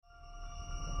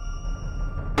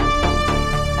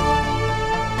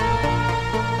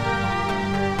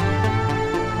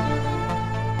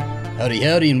Howdy,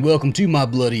 howdy, and welcome to My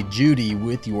Bloody Judy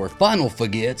with your final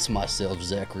faguettes, myself,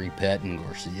 Zachary Patton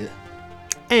Garcia.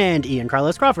 And Ian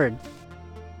Carlos Crawford.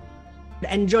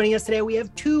 And joining us today, we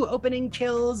have two opening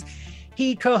chills.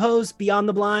 He co-hosts Beyond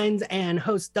the Blinds and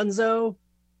hosts Dunzo.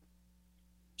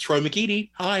 Troy McEady.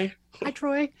 Hi. Hi,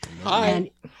 Troy. Hi. And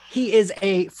he is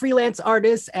a freelance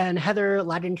artist and Heather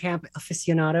Langenkamp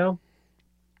aficionado.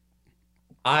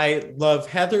 I love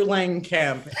Heather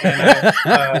Langenkamp.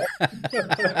 And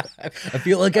I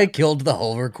feel like I killed the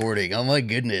whole recording. Oh my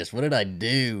goodness, what did I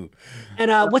do? And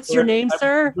what's your name,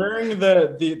 sir? I'm wearing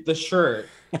the shirt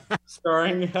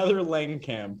starring Heather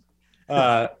Langenkamp.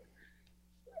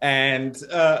 And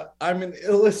I'm an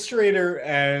illustrator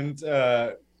and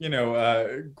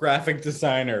graphic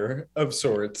designer of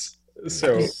sorts.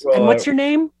 So and what's your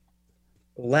name?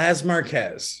 Laz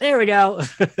Marquez. There we go.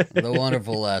 The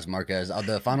wonderful Laz Marquez.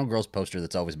 The Final Girls poster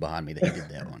that's always behind me, he did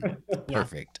that one.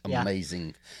 Perfect. Yeah.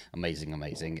 Amazing. And I'm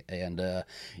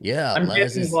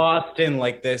Laz getting lost in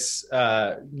like this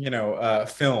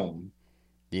film.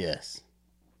 Yes.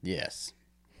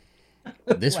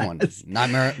 This one,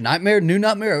 Nightmare, New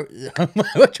Nightmare.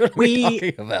 What are we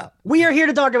talking about? We are here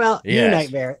to talk about New Yes.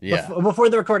 Nightmare. Yeah. Before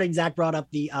the recording, Zach brought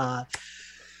up the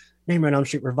Nightmare on Elm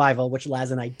Street revival, which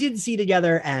Laz and I did see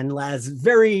together, and Laz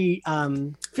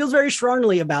feels very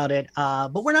strongly about it.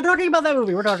 But we're not talking about that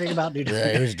movie. We're talking about New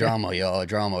Nightmare. It was drama, y'all.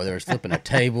 Drama. There was flipping of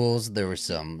tables. There was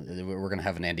some. We're gonna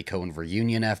have an Andy Cohen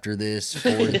reunion after this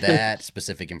for that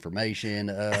specific information.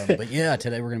 But yeah,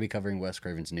 today we're gonna be covering Wes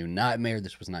Craven'S New Nightmare.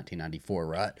 This was 1994,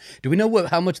 right? Do we know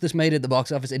how much this made at the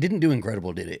box office? It didn't do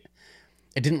incredible, did it?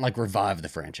 It didn't revive the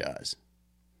franchise.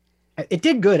 It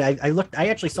did good. I looked. I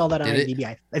actually saw that on Did it?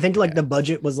 IMDb. I think the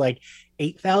budget was like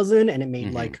 8,000, and it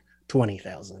made like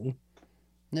 20,000.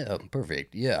 Yeah,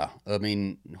 perfect. Yeah, I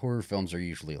mean, horror films are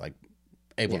usually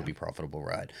able to be profitable,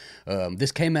 right?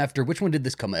 This came after. Which one did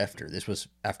this come after? This was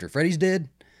after Freddy's dead.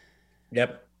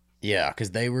 Yep. Yeah,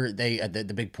 because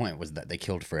the big point was that they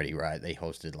killed Freddy, right? They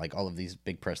hosted all of these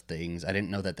big press things. I didn't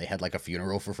know that they had a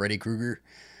funeral for Freddy Krueger.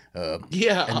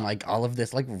 And all of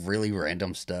this really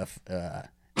random stuff.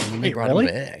 And when they brought him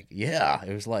back, yeah,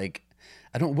 it was I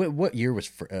don't. What year was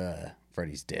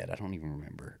Freddy's dead? I don't even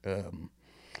remember.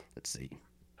 Let's see.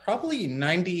 Probably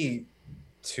 92.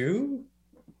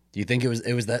 Do you think it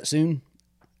was that soon?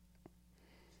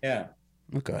 Yeah.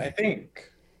 Okay. I think.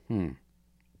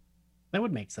 That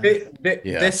would make sense.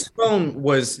 This film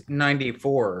was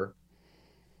 94.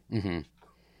 Mm-hmm.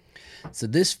 So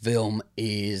this film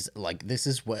is this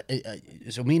is what.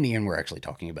 So me and Ian were actually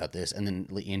talking about this, and then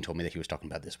Ian told me that he was talking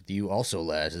about this with you also,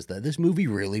 Laz. Is that this movie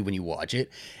really, when you watch it,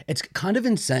 it's kind of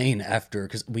insane after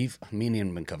because me and Ian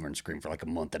have been covering Scream for a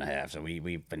month and a half, so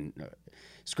we've been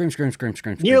Scream.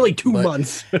 Nearly 2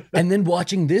 months. And then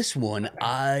watching this one,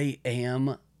 I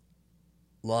am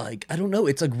I don't know.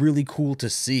 It's really cool to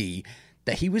see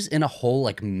that he was in a whole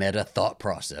meta thought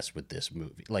process with this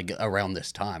movie, around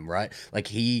this time, right?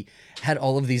 He had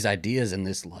all of these ideas and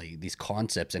this these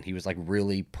concepts, and he was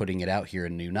really putting it out here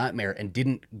in New Nightmare, and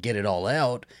didn't get it all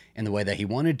out in the way that he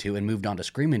wanted to, and moved on to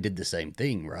Scream and did the same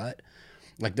thing, right?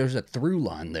 There's a through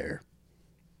line there.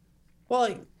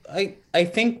 Well, I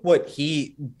think what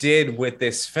he did with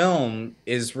this film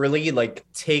is really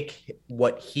take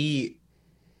what he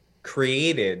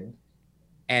created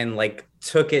and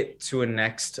took it to a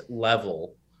next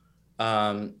level,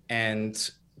 and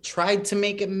tried to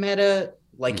make it meta.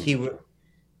 He would,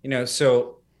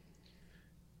 so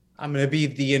I'm gonna be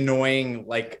the annoying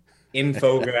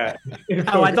infographic.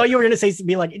 Oh, I thought you were gonna say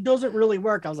it doesn't really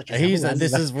work. I was like,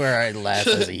 This is where I laugh.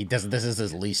 This is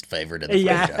his least favorite in the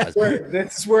franchise.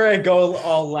 This is where I go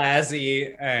all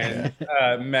Lazzy and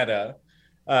meta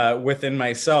within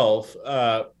myself.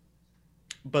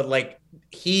 But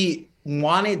he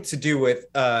wanted to do with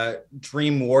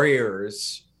Dream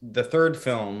Warriors, the third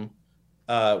film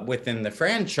within the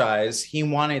franchise. He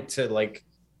wanted to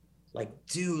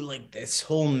do this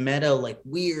whole meta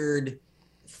weird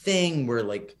thing where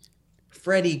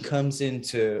Freddy comes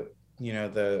into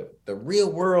the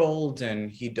real world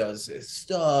and he does his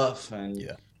stuff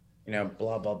and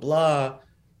blah blah blah.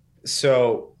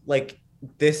 So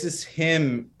this is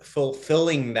him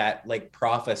fulfilling that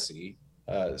prophecy,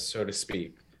 so to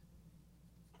speak.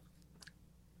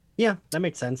 Yeah, that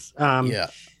makes sense. And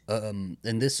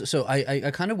this, so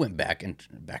I kind of went back and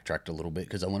backtracked a little bit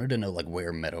because I wanted to know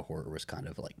where meta horror was kind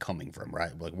of coming from, right?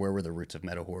 Where were the roots of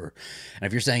meta horror? And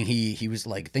if you're saying he was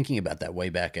thinking about that way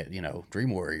back at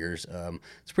Dream Warriors,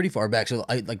 it's pretty far back. So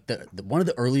I the one of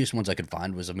the earliest ones I could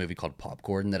find was a movie called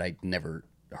Popcorn that I never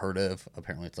heard of.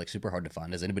 Apparently, it's super hard to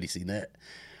find. Has anybody seen that?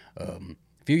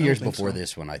 A few years think before so.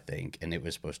 this one, I think, and it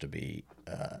was supposed to be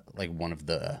like one of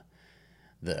the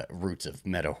roots of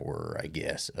meta horror, I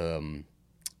guess.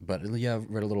 But yeah, I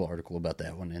read a little article about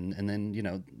that one, and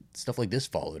then stuff like this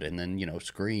followed, and then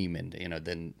Scream, and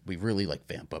then we really like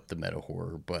vamp up the meta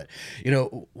horror. But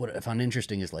what I found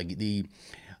interesting is like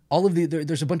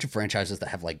there's a bunch of franchises that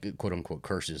have like quote unquote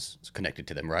curses connected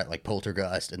to them, right? Like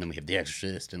Poltergeist, and then we have The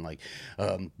Exorcist, and like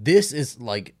this is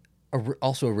like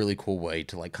also a really cool way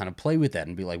to like kind of play with that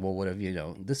and be like, well, what if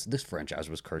this franchise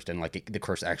was cursed, and like the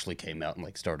curse actually came out and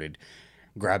like started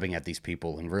grabbing at these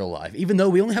people in real life, even though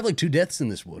we only have like 2 deaths in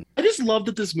this one. I just love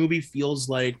that this movie feels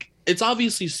like it's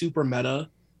obviously super meta,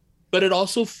 but it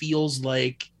also feels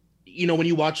like, when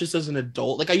you watch this as an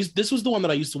adult, like this was the one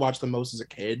that I used to watch the most as a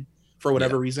kid for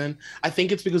whatever reason. I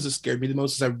think it's because it scared me the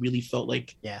most, because I really felt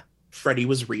like Freddy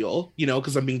was real,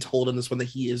 because I'm being told in this one that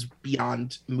he is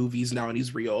beyond movies now and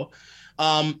he's real.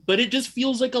 But it just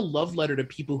feels like a love letter to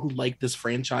people who like this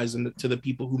franchise and to the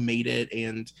people who made it.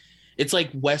 And it's like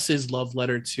Wes's love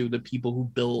letter to the people who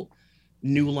built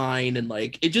New Line, and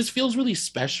like it just feels really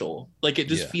special. Like it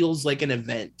just feels like an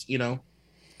event,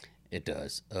 It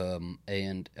does.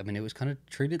 And I mean, it was kind of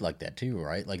treated like that too,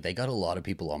 right? Like they got a lot of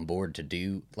people on board to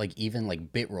do like even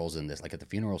like bit roles in this. Like at the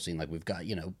funeral scene, like we've got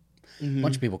a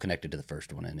bunch of people connected to the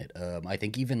first one in it. I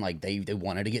think even like they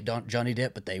wanted to get Johnny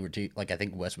Depp, but they were too like I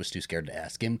think Wes was too scared to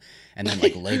ask him, and then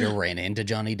like later ran into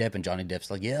Johnny Depp, and Johnny Depp's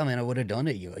like, yeah, man, I would have done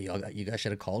it. You guys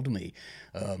should have called me.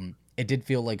 It did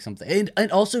feel like something,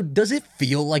 and also, does it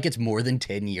feel like it's more than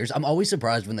 10 years? I'm always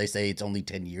surprised when they say it's only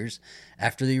 10 years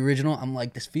after the original. I'm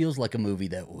like, this feels like a movie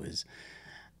that was,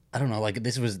 I don't know, like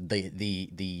this was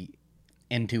the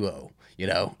N2O,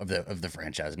 of the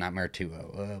franchise, Nightmare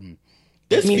 2.0.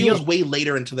 This feels way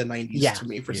later into the 90s to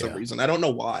me for some reason. I don't know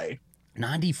why.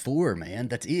 94, man.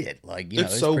 That's it. Like, it's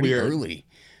it's so pretty weird. early.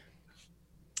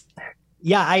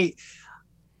 Yeah, I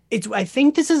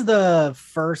think this is the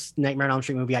first Nightmare on Elm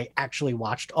Street movie I actually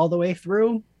watched all the way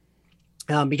through,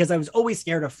 because I was always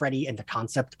scared of Freddy and the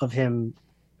concept of him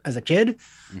as a kid.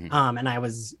 And I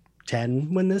was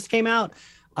 10 when this came out.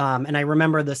 And I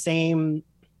remember the same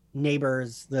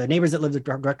neighbors that lived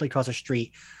directly across the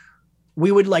street. We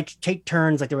would like take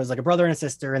turns. Like there was like a brother and a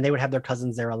sister, and they would have their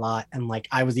cousins there a lot. And like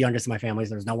I was the youngest of my family, so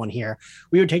there was no one here.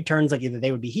 We would take turns. Like either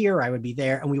they would be here or I would be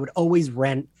there, and we would always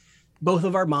rent. Both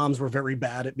of our moms were very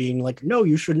bad at being like, no,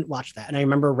 you shouldn't watch that. And I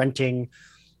remember renting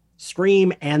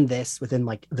Scream and this within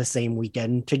like the same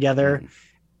weekend together.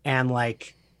 And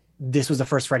like, this was the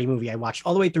first Freddy movie I watched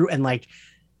all the way through. And like,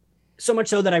 so much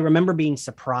so that I remember being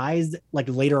surprised like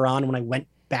later on when I went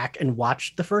back and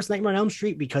watched the first Nightmare on Elm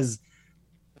Street, because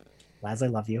Laz, I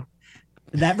love you.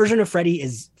 That version of Freddy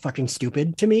is fucking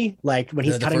stupid to me. Like when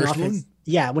he's cutting off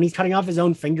when he's cutting off his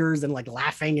own fingers and like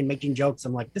laughing and making jokes,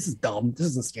 I'm like, this is dumb. This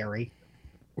isn't scary.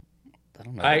 I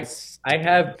don't know. I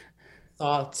have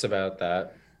thoughts about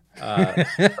that.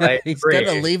 He's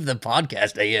gonna leave the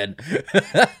podcast, Ian.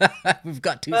 We've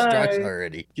got 2 strikes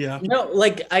already. Yeah. No,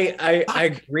 like I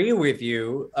agree with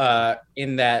you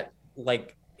in that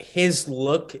like his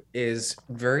look is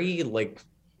very like,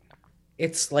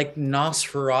 it's like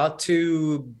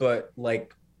Nosferatu, but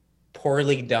like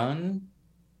poorly done.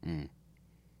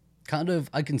 Kind of.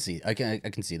 I can see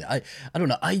that. I don't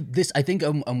know. I think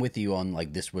I'm with you on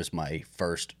like this was my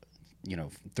first,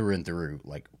 through and through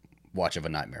like watch of a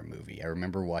Nightmare movie. I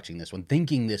remember watching this one,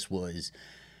 thinking this was.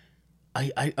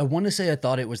 I want to say I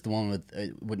thought it was the one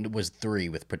with when it was 3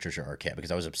 with Patricia Arquette, because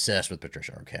I was obsessed with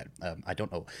Patricia Arquette. I don't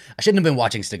know. I shouldn't have been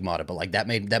watching Stigmata, but like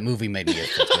that movie made me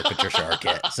obsessed with Patricia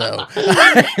Arquette. So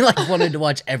I like wanted to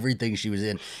watch everything she was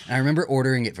in. And I remember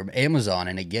ordering it from Amazon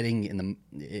and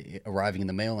it arriving in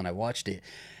the mail, and I watched it.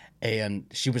 And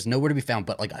she was nowhere to be found,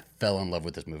 but like I fell in love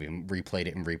with this movie and replayed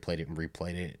it and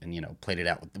played it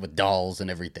out with dolls and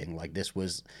everything. Like this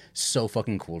was so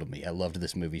fucking cool to me. I loved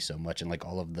this movie so much, and like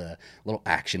all of the little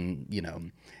action,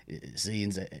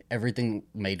 scenes, everything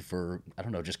made for, I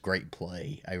don't know, just great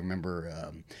play. I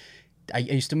remember I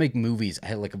used to make movies. I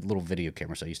had like a little video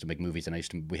camera, so I used to make movies,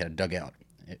 and we had a dugout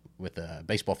with a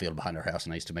baseball field behind our house,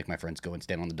 and I used to make my friends go and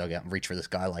stand on the dugout and reach for this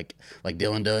guy like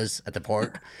Dylan does at the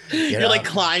park. You're like,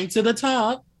 climb to the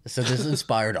top. So this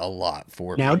inspired a lot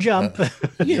for me. Now jump.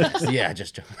 Yeah,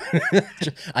 just jump.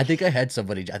 I think I had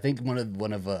somebody. I think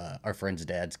one of our friends'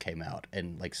 dads came out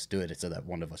and like stood so that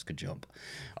one of us could jump.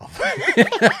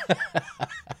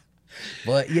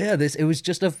 But yeah, it was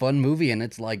just a fun movie, and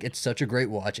it's such a great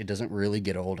watch. It doesn't really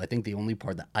get old. I think the only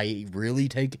part that I really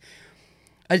take,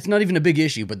 it's not even a big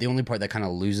issue, but the only part that kind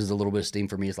of loses a little bit of steam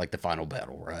for me is like the final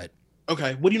battle, right?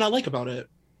 Okay, what do you not like about it?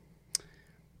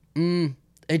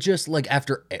 It just like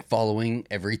after following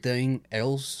everything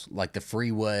else, like the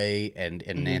freeway and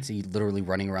Nancy literally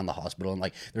running around the hospital, and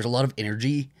like there's a lot of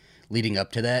energy leading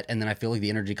up to that, and then I feel like the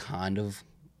energy kind of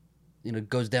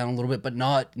goes down a little bit, but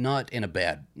not in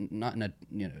a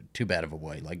too bad of a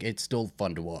way. Like it's still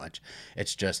fun to watch.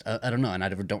 It's just I don't know, and I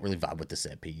don't really vibe with the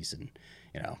set piece, and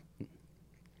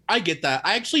I get that.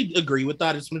 I actually agree with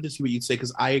that. I just wanted to see what you'd say,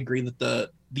 because I agree that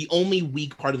the only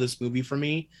weak part of this movie for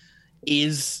me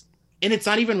is, and it's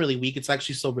not even really weak, it's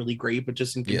actually still really great, but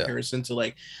just in comparison to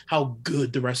like how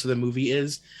good the rest of the movie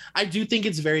is, I do think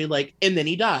it's very like, and then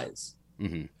he dies.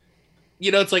 Mm-hmm.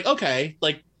 It's like, okay,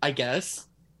 like I guess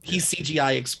he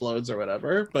CGI explodes or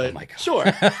whatever, but sure.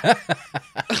 I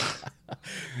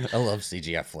love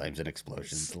CGI flames and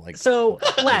explosions. Like, so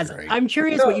Laz, I'm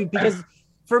curious because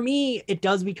for me it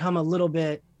does become a little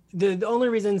bit the only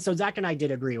reason. So Zach and I did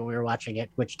agree when we were watching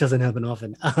it, which doesn't happen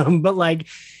often, but like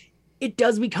it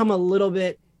does become a little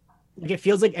bit like it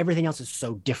feels like everything else is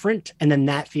so different, and then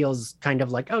that feels kind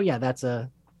of like, oh yeah, that's a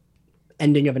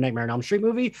ending of a Nightmare on Elm Street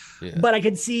movie. But I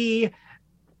could see,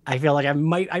 I feel like I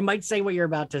might say what you're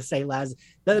about to say, Laz,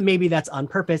 that maybe that's on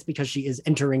purpose because she is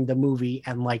entering the movie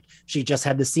and like she just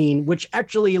had the scene, which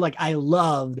actually like I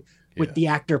loved with the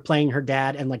actor playing her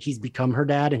dad, and like he's become her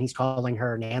dad and he's calling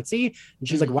her Nancy, and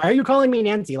she's like, why are you calling me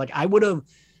Nancy? Like I would have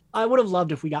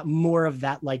loved if we got more of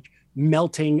that like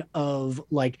melting of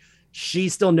like she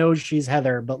still knows she's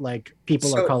Heather, but like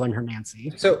people are calling her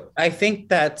Nancy. So I think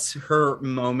that's her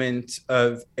moment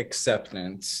of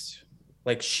acceptance.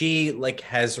 Like she like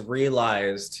has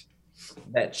realized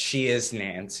that she is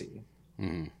Nancy.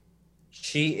 Mm.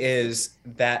 She is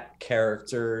that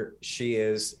character. She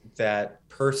is that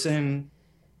person.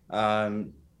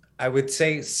 I would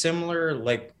say similar,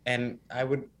 like, and I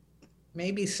would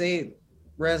maybe say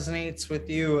resonates with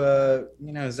you,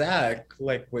 Zach,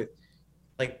 like with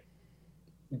like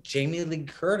Jamie Lee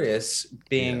Curtis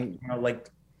being, like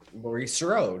Laurie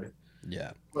Strode.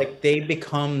 Yeah. Like they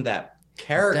become that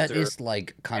character. That is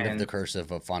like kind of the curse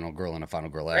of a final girl and a final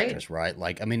girl actress, right?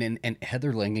 Like, I mean, and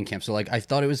Heather Langenkamp. So like,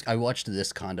 I watched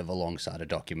this kind of alongside a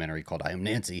documentary called I Am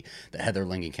Nancy that Heather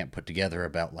Langenkamp put together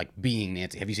about like being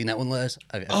Nancy. Have you seen that one, Les?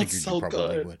 I figured so you probably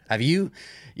good. would. Have you?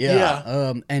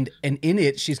 Yeah. And in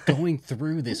it, she's going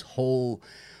through this whole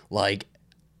like,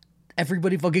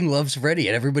 everybody fucking loves Freddy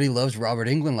and everybody loves Robert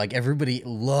Englund. Like everybody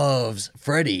loves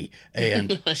Freddy,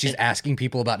 and she's asking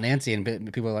people about Nancy, and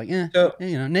people are like,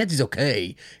 Nancy's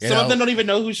okay. Some of them don't even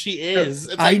know who she is.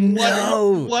 It's I like,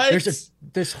 know. What? There's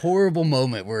this horrible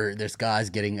moment where this guy's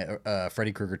getting a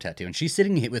Freddy Krueger tattoo, and she's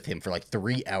sitting with him for like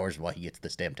 3 hours while he gets the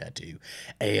stamp tattoo.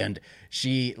 And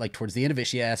she, like, towards the end of it,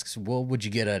 she asks, well, would you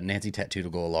get a Nancy tattoo to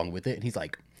go along with it? And he's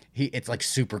like, it's like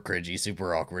super cringy,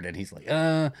 super awkward. And he's like,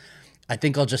 I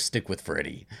think I'll just stick with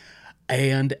Freddy.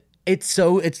 And it's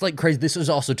like crazy. This was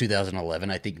also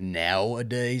 2011. I think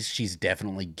nowadays she's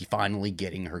definitely finally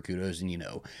getting her kudos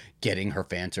and, getting her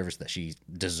fan service that she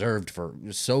deserved for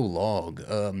so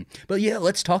long. But yeah,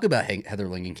 let's talk about Heather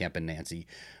Langenkamp and Nancy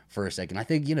for a second. I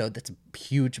think, that's a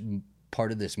huge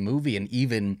part of this movie. And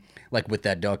even like with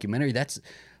that documentary, that's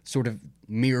sort of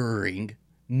mirroring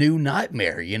New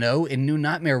Nightmare, In New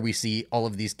Nightmare, we see all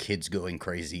of these kids going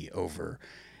crazy over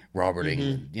Robert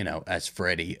Englund, as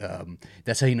Freddy.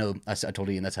 That's how you know. I told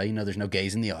Ian, that's how you know there's no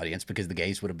gays in the audience, because the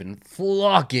gays would have been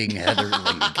flocking Heather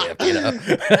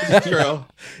Langenkamp. True.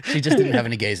 She just didn't have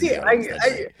any gays in the audience.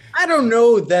 I don't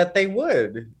know that they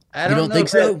would. I don't think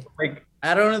so? Like,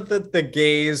 I don't know that the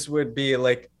gays would be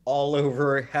like all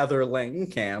over Heather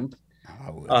Langenkamp. I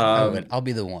would. I'll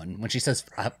be the one. When she says,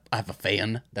 I have a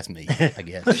fan, that's me, I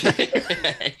guess.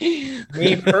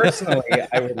 Me personally,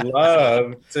 I would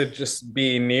love to just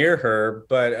be near her,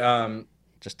 but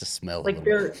just to smell like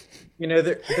them.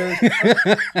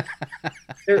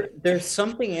 there's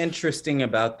something interesting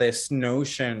about this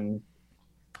notion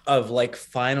of like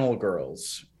final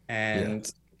girls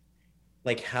and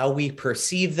like how we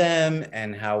perceive them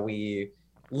and how we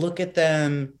look at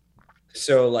them.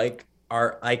 So like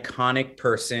our iconic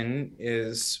person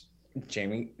is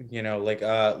Jamie,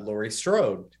 Laurie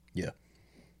Strode. Yeah.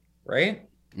 Right?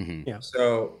 Mm-hmm. Yeah.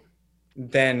 So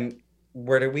then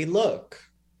where do we look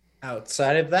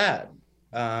outside of that?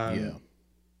 Yeah.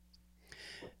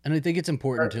 And I think it's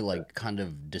important to like kind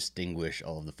of distinguish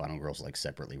all of the final girls like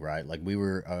separately, right? Like we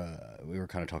were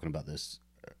kind of talking about this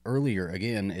earlier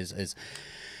again, is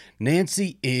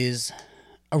Nancy is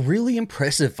a really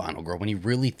impressive final girl when you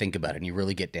really think about it and you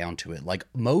really get down to it. Like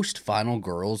most final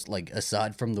girls, like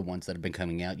aside from the ones that have been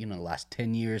coming out, you know, the last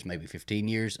 10 years, maybe 15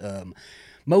 years,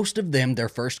 most of them, their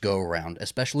first go around,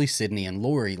 especially Sydney and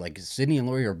Laurie, like Sydney and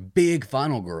Laurie are big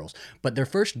final girls, but their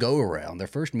first go around, their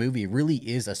first movie really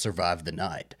is a survive the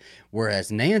night.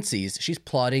 Whereas Nancy's, she's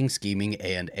plotting, scheming,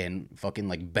 and fucking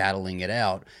like battling it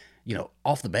out, you know,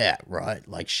 off the bat, right?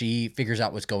 Like she figures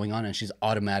out what's going on and she's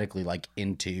automatically like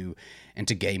into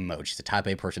game mode. She's a type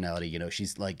A personality, you know,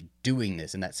 she's like doing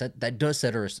this, and that does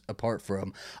set her apart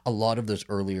from a lot of those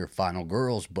earlier final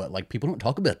girls, but like people don't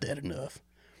talk about that enough.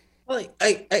 Well,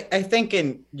 I think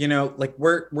you know, like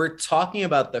we're talking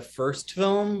about the first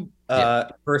film,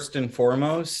 first and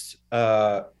foremost,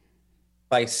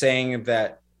 by saying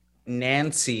that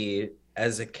Nancy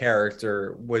as a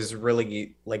character was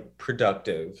really like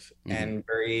productive and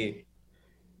very,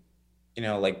 you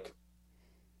know, like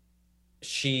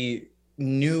she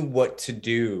knew what to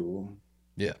do.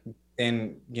 Yeah.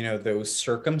 In, you know, those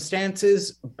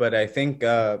circumstances. But I think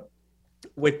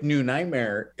with New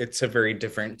Nightmare, it's a very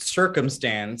different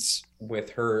circumstance with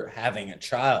her having a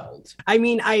child. I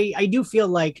mean, I do feel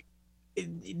like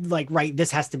right,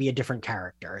 this has to be a different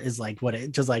character is like what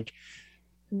it just like,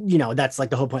 you know, that's like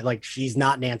the whole point. Like she's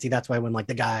not Nancy. That's why when like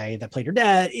the guy that played her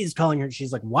dad is calling her,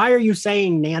 she's like, why are you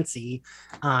saying Nancy?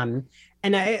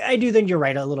 And I do think you're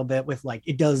right a little bit with like,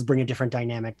 it does bring a different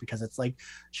dynamic because it's like,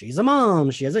 she's a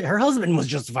mom. Her husband was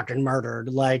just fucking murdered.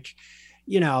 Like,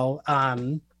 you know,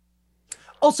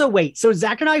 also, wait, so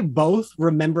Zach and I both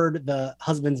remembered the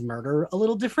husband's murder a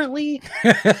little differently.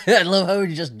 I love how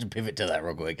we just pivot to that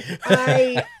real quick.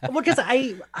 Because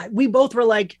we both were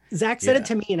like, Zach said it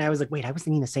to me, and I was like, wait, I was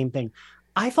thinking the same thing.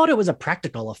 I thought it was a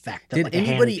practical effect. Did like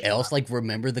anybody else like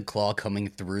remember the claw coming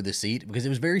through the seat? Because it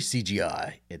was very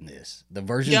CGI in this. The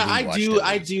version. Yeah,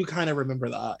 I do kind of remember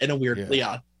that in a weird.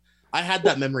 Yeah, I had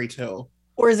that memory too.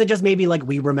 Or is it just maybe like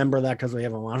we remember that because we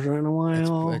haven't watched it in a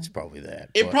while? It's probably that.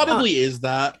 It probably is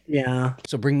that. Yeah.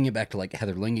 So bringing it back to like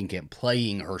Heather Langenkamp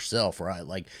playing herself, right?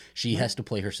 Like she has to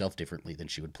play herself differently than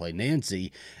she would play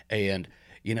Nancy. And,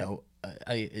 you know,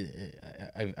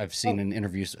 I've seen in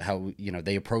interviews how, you know,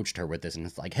 they approached her with this, and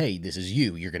it's like, hey, this is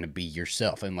you. You're going to be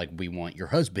yourself. And like, we want your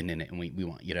husband in it, and we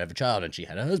want you to have a child. And she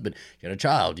had a husband. She had a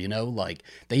child, you know, like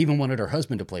they even wanted her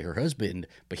husband to play her husband,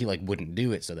 but he like wouldn't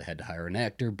do it. So they had to hire an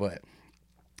actor. But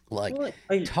like,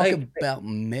 talk about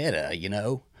meta, you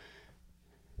know.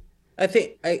 I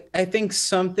think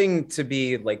something to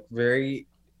be like very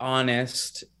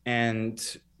honest and,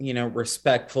 you know,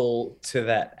 respectful to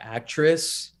that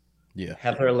actress,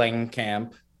 Heather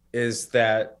Langenkamp, is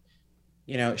that,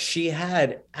 you know, she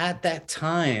had at that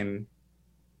time,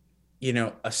 you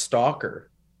know, a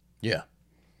stalker. Yeah.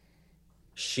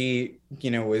 She,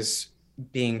 you know, was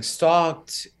being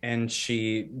stalked and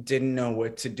she didn't know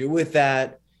what to do with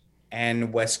that.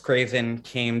 And Wes Craven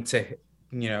came to,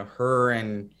 you know, her,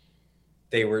 and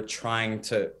they were trying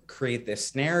to create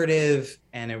this narrative,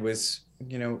 and it was,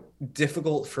 you know,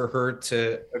 difficult for her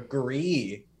to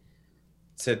agree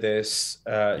to this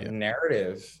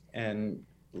narrative and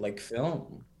like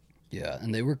film. Yeah,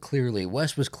 and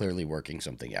Wes was clearly working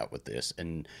something out with this,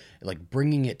 and like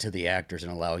bringing it to the actors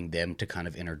and allowing them to kind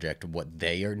of interject what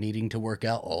they are needing to work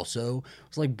out also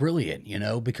was like brilliant, you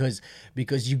know, because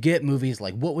you get movies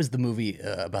like, what was the movie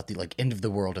about the like end of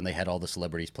the world, and they had all the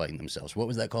celebrities playing themselves? What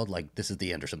was that called? Like This Is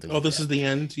the End or something like that. Oh, This Is the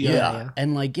End? Yeah.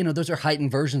 And like, you know, those are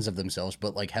heightened versions of themselves,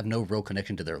 but like have no real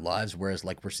connection to their lives, whereas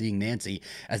like we're seeing Nancy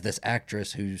as this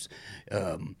actress who's,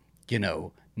 you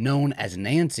know, known as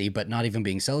Nancy, but not even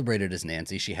being celebrated as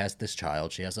Nancy. She has this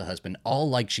child, she has a husband, all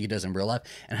like she does in real life,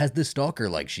 and has this stalker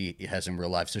like she has in real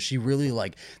life. So she really,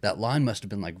 like, that line must have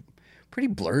been like pretty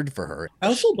blurred for her. I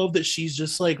also love that she's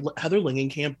just like Heather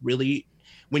Langenkamp. Really,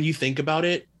 when you think about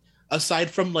it,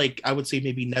 aside from like, I would say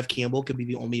maybe Neve Campbell could be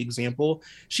the only example,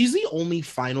 she's the only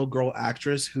final girl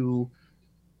actress who,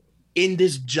 in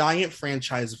this giant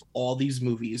franchise of all these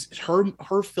movies,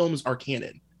 her films are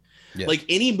canon. Yeah. Like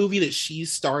any movie that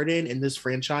she's starred in this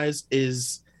franchise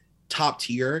is top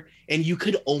tier, and you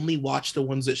could only watch the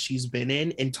ones that she's been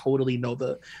in and totally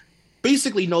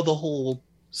basically know the whole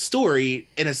story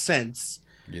in a sense,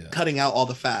 cutting out all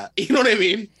the fat. You know what I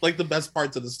mean? Like the best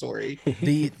parts of the story.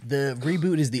 The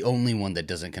reboot is the only one that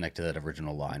doesn't connect to that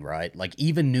original line, right? Like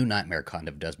even New Nightmare kind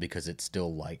of does, because it's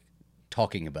still like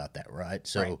talking about that, right?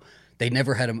 So they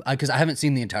never had because I haven't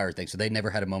seen the entire thing, so they never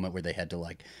had a moment where they had to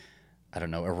like, I don't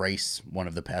know, erase one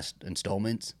of the past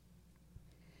installments.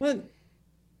 What?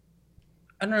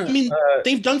 I don't know. I mean,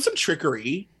 they've done some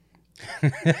trickery.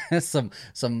 some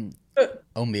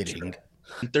omitting.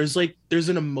 There's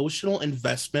an emotional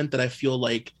investment that I feel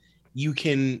like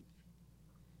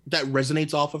that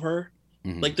resonates off of her.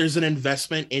 Mhm. Like there's an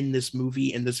investment in this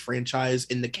movie, in this franchise,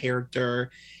 in the character,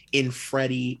 in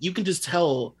Freddy. You can just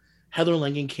tell Heather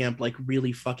Langenkamp like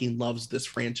really fucking loves this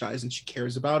franchise and she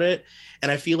cares about it.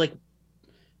 And I feel like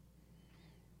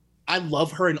I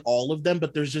love her in all of them,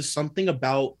 but there's just something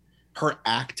about her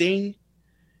acting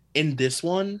in this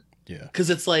one. Yeah. Because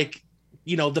it's like,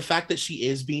 you know, the fact that she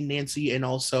is being Nancy, and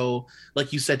also,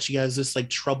 like you said, she has this like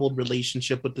troubled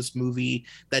relationship with this movie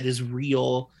that is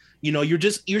real. You know,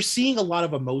 you're seeing a lot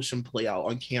of emotion play out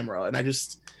on camera, and I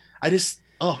just,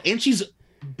 and she's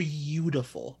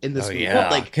beautiful in this movie. Yeah.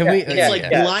 Like, Can we? it's like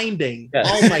yeah. blinding. Yes.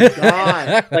 Oh my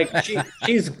god! Like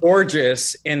she's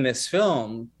gorgeous in this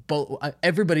film. But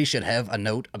everybody should have a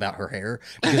note about her hair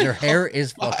because her hair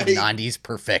is fucking 90s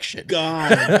perfection.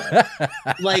 God,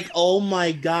 like, oh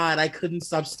my god, I couldn't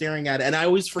stop staring at it, and I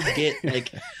always forget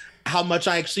like how much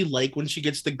I actually like when she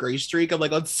gets the gray streak. I'm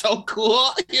like, oh, it's so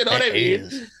cool. You know what I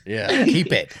mean? Yeah,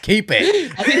 keep it.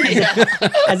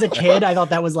 As a kid, I thought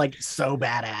that was like so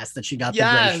badass that she got the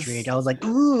gray streak. I was like,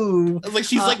 ooh. I was like,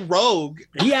 she's like Rogue.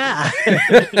 Yeah.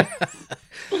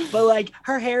 But like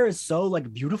her hair is so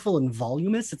like beautiful and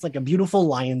voluminous. It's like a beautiful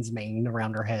lion's mane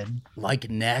around her head. Like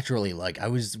naturally, like I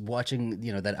was watching,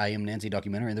 you know, that I Am Nancy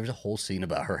documentary, and there was a whole scene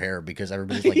about her hair because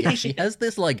everybody's like, yeah, she has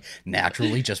this like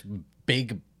naturally just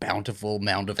big bountiful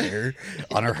mound of hair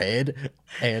on her head,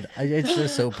 and it's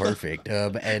just so perfect.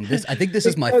 And I think this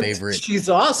is my favorite. She's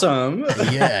awesome.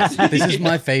 Yes, this is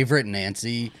my favorite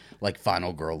Nancy like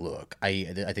final girl look.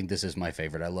 I think this is my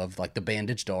favorite. I love like the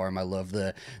bandaged arm. I love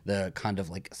the kind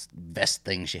of like vest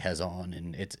thing she has on,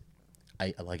 and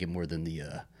I like it more than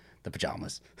the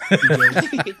pajamas.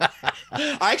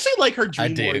 I actually like her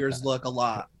Dream do. Warriors look a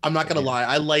lot. I'm not gonna lie.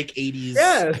 I like 80s.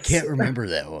 Yes. I can't remember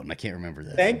that one.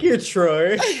 Thank you,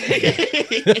 Troy.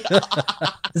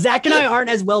 Zach and I aren't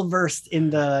as well versed in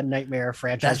the Nightmare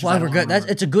franchise. That's why we're good.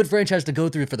 It's a good franchise to go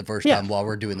through for the first Yeah. time while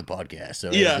we're doing the podcast.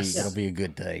 So Yes. it'll be a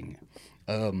good thing.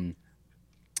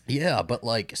 Yeah, but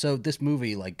like, so this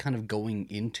movie, like, kind of going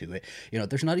into it, you know,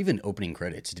 there's not even opening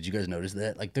credits. Did you guys notice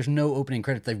that? Like, there's no opening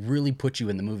credits. They really put you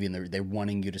in the movie, and they're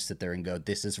wanting you to sit there and go,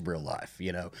 this is real life.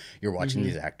 You know, you're watching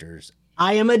these actors.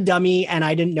 I am a dummy, and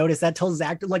I didn't notice that till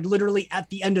Zach, like, literally at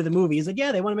the end of the movie. He's like,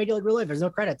 yeah, they want to make it like real life. There's no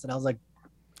credits. And I was like,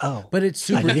 oh. But it's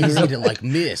super easy to like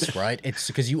miss, right? It's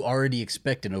because you already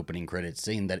expect an opening credit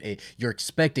scene you're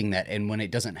expecting that, and when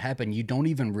it doesn't happen, you don't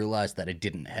even realize that it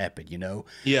didn't happen. You know?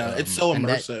 Yeah, it's so and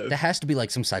immersive. That has to be like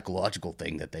some psychological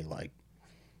thing that they like.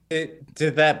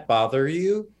 Did that bother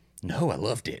you? No, I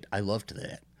loved it. I loved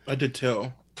that. I did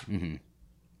too. Mm-hmm.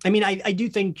 I mean, I do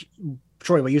think,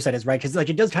 Troy, what you said is right, because like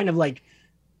it does kind of like,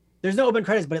 there's no open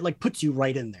credits, but it like puts you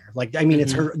right in there. Like, I mean,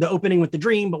 it's the opening with the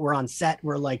dream, but we're on set.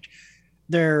 We're like,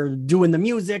 they're doing the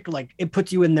music, like it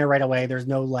puts you in there right away. There's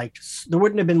no like, there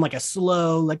wouldn't have been like a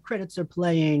slow, like credits are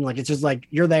playing. Like, it's just like,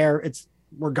 you're there.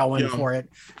 We're going for it.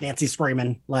 Nancy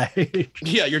screaming like,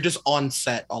 Yeah, you're just on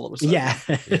set all of a sudden. yeah.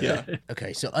 Yeah.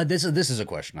 Okay, so this is a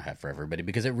question I have for everybody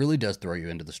because it really does throw you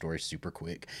into the story super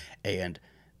quick. And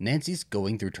Nancy's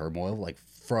going through turmoil like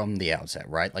from the outset,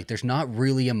 right? Like there's not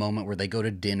really a moment where they go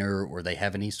to dinner or they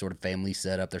have any sort of family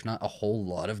setup. There's not a whole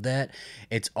lot of that.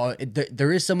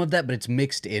 There is some of that, but it's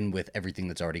mixed in with everything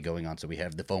that's already going on. So we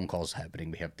have the phone calls happening,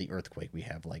 we have the earthquake, we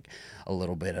have like a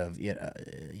little bit of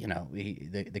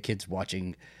the kids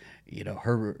watching, you know,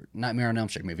 her Nightmare on Elm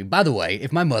Street movie. By the way,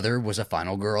 if my mother was a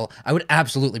final girl, I would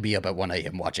absolutely be up at 1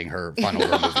 a.m. watching her final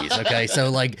girl movies. Okay, so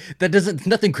like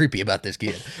nothing creepy about this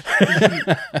kid.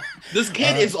 This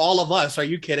kid is all of us. Are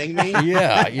you kidding me?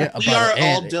 Yeah. We are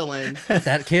all Dylan.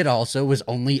 That kid also was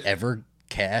only ever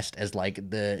cast as like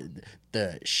the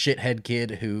shithead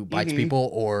kid who bites people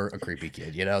or a creepy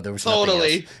kid. You know, there was nothing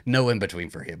else, no in between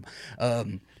for him.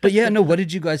 But yeah, no. What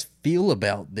did you guys feel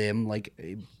about them? Like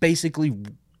basically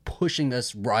pushing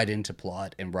us right into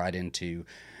plot and right into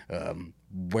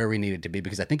where we needed to be,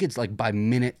 because I think it's like by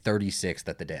minute 36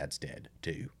 that the dad's dead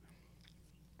too.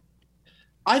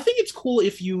 I think it's cool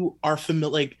if you are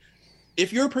familiar, like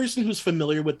if you're a person who's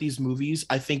familiar with these movies,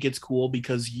 I think it's cool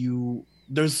because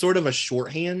there's sort of a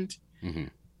shorthand. Mm-hmm.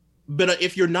 But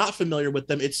if you're not familiar with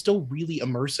them, it's still really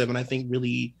immersive and I think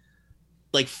really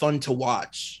like fun to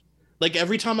watch. Like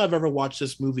every time I've ever watched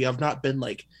this movie, I've not been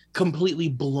like completely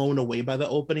blown away by the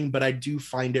opening, but I do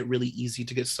find it really easy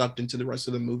to get sucked into the rest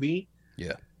of the movie.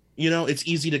 Yeah. You know, it's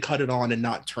easy to cut it on and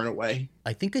not turn away.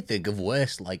 I think of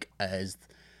Wes like as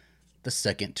the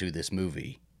second to this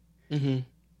movie. Mm-hmm.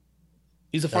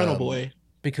 He's a final boy.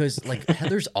 because like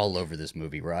Heather's all over this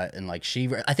movie, right? And like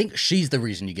I think she's the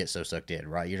reason you get so sucked in,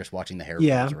 right? You're just watching the hair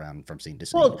bounce around from scene to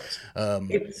scene. Well,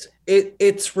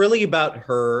 it's really about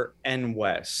her and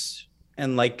Wes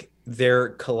and like their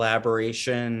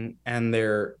collaboration and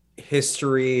their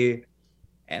history,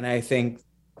 and I think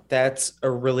that's a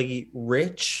really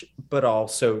rich but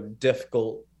also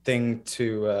difficult thing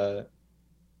to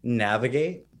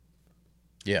navigate.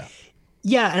 Yeah,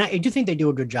 and I do think they do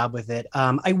a good job with it.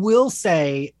 I will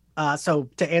say, so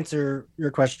to answer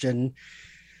your question,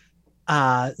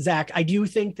 Zach, I do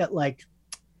think that like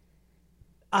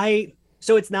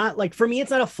so it's not like, for me,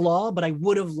 it's not a flaw, but I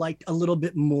would have liked a little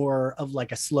bit more of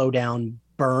like a slow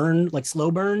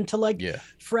burn to like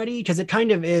Freddy, because it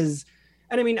kind of is.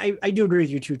 And I mean, I do agree with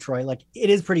you too, Troy. Like, it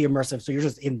is pretty immersive. So you're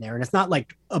just in there and it's not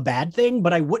like a bad thing,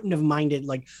 but I wouldn't have minded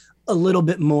like a little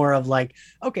bit more of like,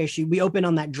 okay, we open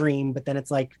on that dream, but then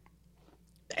it's like,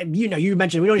 you know, you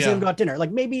mentioned we don't see them go out dinner.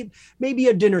 Like maybe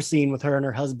a dinner scene with her and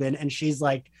her husband. And she's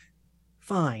like,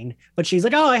 fine. But she's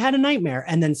like, oh, I had a nightmare.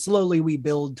 And then slowly we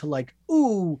build to like,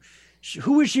 ooh,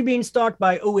 who is she being stalked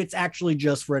by? Oh, it's actually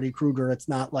just Freddy Krueger. It's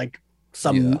not like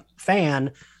some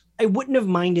fan. I wouldn't have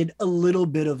minded a little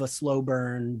bit of a slow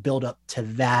burn build up to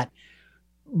that,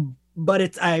 but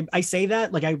it's I say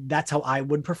that like that's how I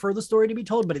would prefer the story to be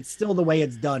told, but it's still the way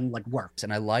it's done like works.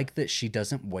 And I like that she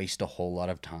doesn't waste a whole lot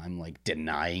of time like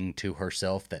denying to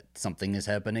herself that something is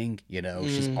happening. You know,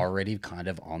 she's already kind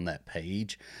of on that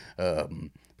page.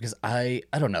 Because I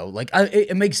don't know, like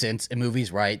it makes sense in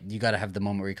movies, right? You got to have the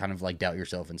moment where you kind of like doubt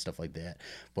yourself and stuff like that,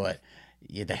 but.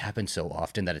 Yeah, they happen so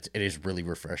often that it is really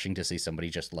refreshing to see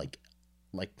somebody just like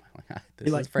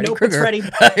this is Freddy Krueger. It's Freddy.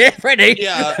 Freddy.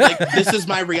 Yeah, like this is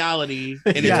my reality,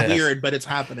 and it's weird, but it's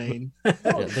happening.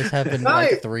 This happened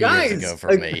like 3 years ago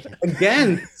for me.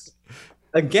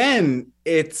 Again,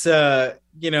 it's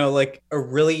you know, like a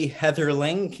really Heather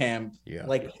Langenkamp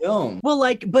like film. Well,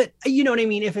 like, but you know what I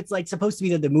mean? If it's like supposed to be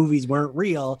that the movies weren't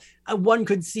real, one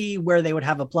could see where they would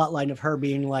have a plot line of her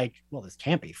being like, well, this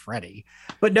can't be Freddy.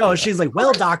 But no, she's like,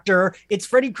 well, doctor, it's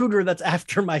Freddy Krueger that's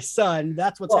after my son.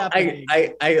 That's what's happening.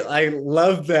 I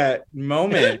love that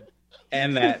moment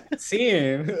and that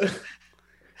scene.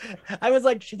 I was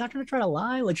like, she's not going to try to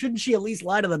lie. Like, shouldn't she at least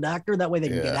lie to the doctor? That way they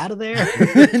can get out of there.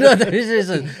 No, we'll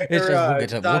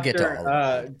get to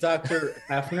all Dr.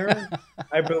 Hafner,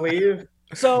 I believe.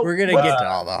 So we're gonna get to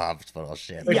all the hospital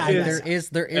shit. Yeah,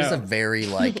 there is a very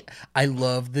like I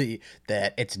love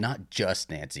that it's not just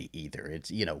Nancy either.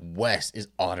 It's, you know, Wes is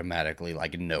automatically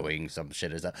like knowing some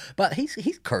shit is up, but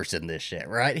he's cursing this shit,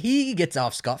 right? He gets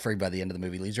off scot-free by the end of the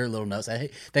movie. Leaves her a little note, say,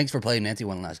 hey, thanks for playing Nancy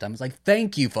one last time. It's like,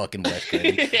 thank you, fucking Wes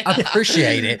Craven. I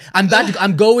appreciate it.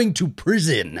 I'm going to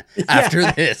prison after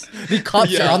this. The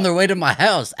cops are on their way to my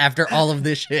house after all of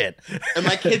this shit. And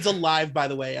my kid's alive, by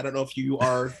the way. I don't know if you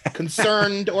are concerned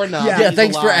or not. Yeah,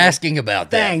 thanks for asking about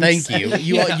that. Thank you.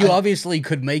 You obviously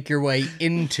could make your way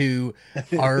into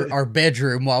our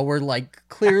bedroom while we're like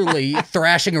clearly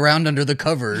thrashing around under the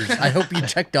covers. I hope you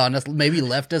checked on us, maybe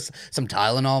left us some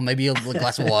Tylenol, maybe a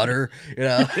glass of water, you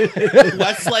know.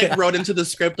 Wes like wrote into the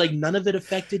script like none of it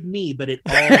affected me, but it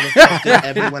all affected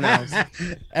everyone else.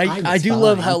 I do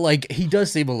love how like he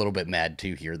does seem a little bit mad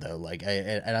too here though. Like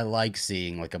I like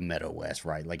seeing like a meta Wes,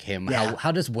 right? Like him.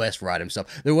 How does Wes write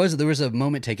himself? There was a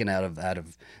moment taken out of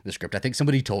the script. I think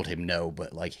somebody told him no,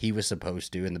 but like he was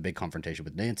supposed to, in the big confrontation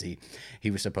with Nancy,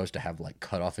 he was supposed to have like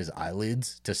cut off his eyelids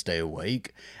to stay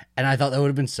awake, and I thought that would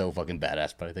have been so fucking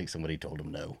badass, but I think somebody told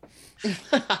him no.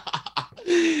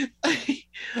 It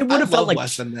would have felt like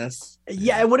Wes in this.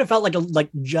 Yeah, it would have felt like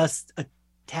just a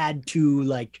tad too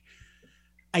like.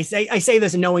 I say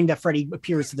this knowing that Freddy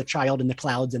appears to the child in the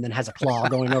clouds and then has a claw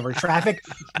going over traffic,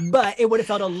 but it would have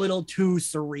felt a little too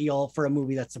surreal for a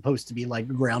movie that's supposed to be like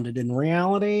grounded in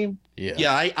reality.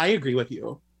 Yeah, I agree with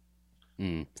you.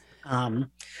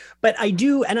 But I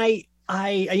do, and I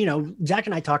you know, Jack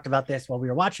and I talked about this while we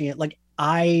were watching it. Like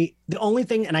the only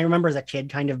thing, and I remember as a kid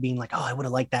kind of being like, oh, I would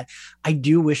have liked that. I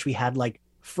do wish we had like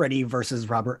Freddy versus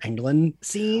Robert Englund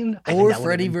scene, or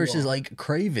Freddy versus like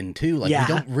Craven too. Like we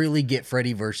don't really get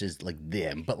Freddy versus like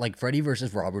them, but like Freddy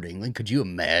versus Robert Englund. Could you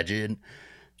imagine?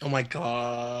 Oh my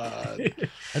god, that'd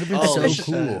have been so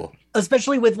cool.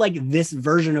 Especially with like this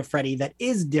version of Freddy that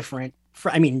is different.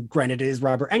 I mean, granted, it is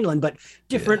Robert Englund, but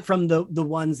different from the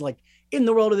ones like in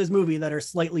the world of this movie that are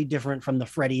slightly different from the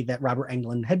Freddy that Robert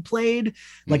Englund had played.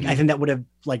 Like I think that would have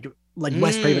like like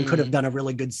Wes Craven could have done a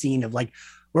really good scene of like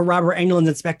where Robert Englund's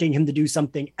expecting him to do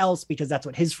something else because that's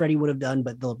what his Freddy would have done,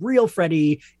 but the real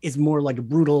Freddy is more like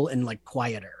brutal and like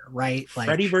quieter, right? Like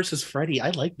Freddy versus Freddy. I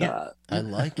like that. I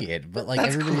like it, but like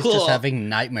That's everybody's cool. just having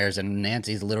nightmares, and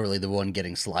Nancy's literally the one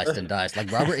getting sliced and diced.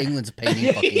 Like Robert Englund's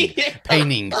painting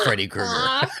Freddy Krueger.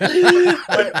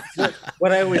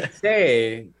 What I would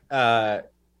say,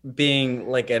 being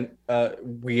like a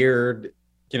weird,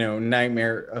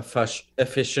 nightmare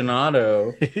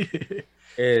aficionado,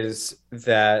 is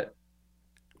that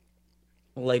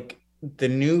like the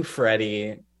new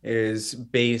Freddy is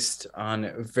based on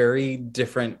a very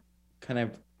different kind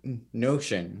of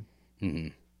notion. Mm-hmm.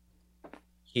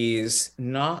 He's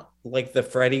not like the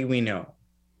Freddy we know.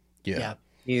 Yeah.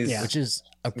 He's Which is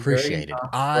appreciated.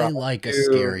 I like a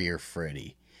scarier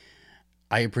Freddy.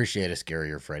 I appreciate a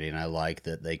scarier Freddy, and I like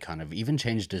that they kind of even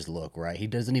changed his look, right? He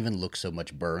doesn't even look so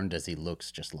much burned as he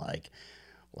looks just like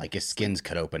his skin's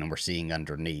cut open and we're seeing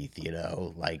underneath,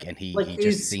 and he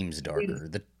just seems darker.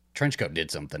 The trench coat did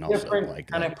something also. Different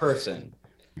kind of person.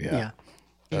 Yeah.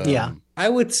 I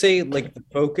would say like the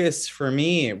focus for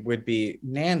me would be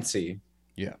Nancy.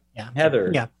 Yeah.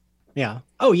 Heather. Yeah.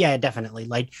 Oh yeah, definitely.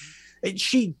 Like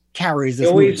she carries this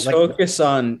We always movie. focus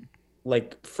on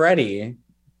like Freddy,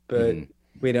 but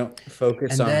we don't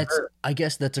focus on her. I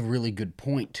guess that's a really good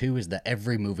point too, is that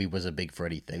every movie was a big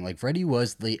Freddy thing. Like Freddy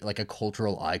was like a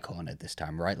cultural icon at this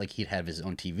time, right? Like he'd have his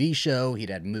own TV show,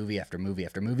 he'd had movie after movie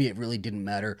after movie. It really didn't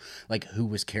matter like who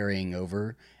was carrying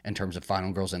over in terms of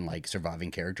final girls and like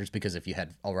surviving characters, because if you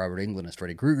had all Robert Englund as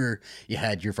Freddy Krueger, you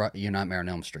had your Nightmare on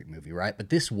Elm Street movie, right? But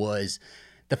this was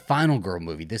the final girl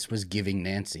movie. This was giving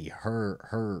Nancy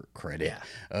her credit.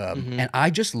 And I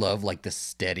just love like the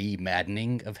steady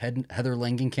maddening of Heather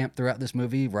Langenkamp throughout this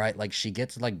movie, right? Like she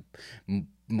gets like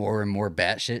more and more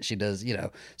batshit. She does,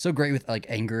 so great with like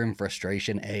anger and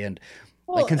frustration, and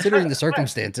like considering the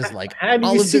circumstances, like how do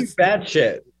you see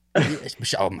batshit?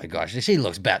 Oh my gosh, she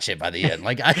looks batshit by the end.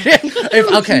 Like, I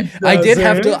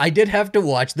did have to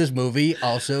watch this movie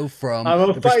also from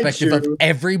the perspective of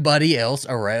everybody else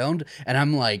around, and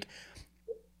I'm like,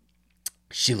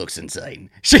 she looks insane.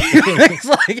 She looks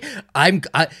like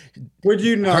Would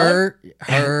you not? Her,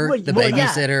 the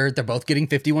babysitter, they're both getting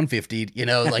 5150.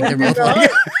 Like they're both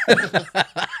like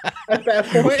at that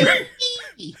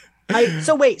point.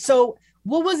 So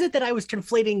what was it that I was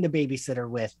conflating the babysitter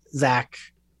with, Zach?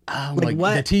 Oh, like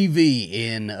what? The TV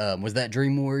in was that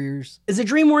Dream Warriors? Is it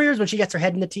Dream Warriors when she gets her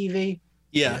head in the TV?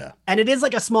 Yeah. And it is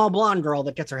like a small blonde girl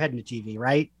that gets her head in the TV,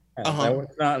 right? That was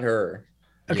not her.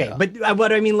 Okay, Yeah. but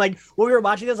what I mean, like when we were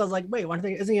watching this, I was like, wait,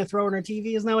 isn't he a throw in her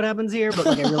TV? Isn't that what happens here? But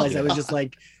like I realized I was just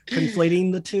like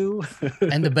conflating the two.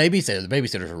 And the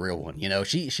babysitter's a real one.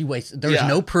 She wastes. There's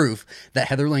no proof that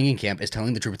Heather Langenkamp is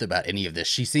telling the truth about any of this.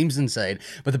 She seems insane,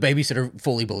 but the babysitter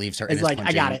fully believes her. And It's like,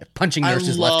 I got it. Punching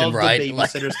nurses left and right. The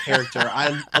babysitter's character.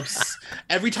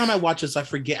 Every time I watch this, I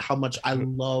forget how much I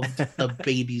love the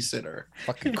babysitter.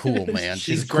 Fucking cool, man.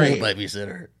 She's a great. cool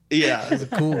babysitter. Yeah, She's a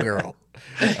cool girl.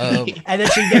 And then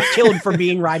she gets killed for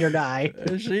being ride or die.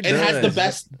 It has the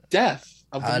best death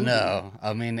of the I movie. know.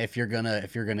 I mean, if you're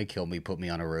gonna kill me, put me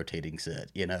on a rotating set.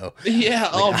 Yeah.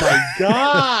 Oh my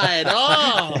god.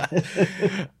 Oh.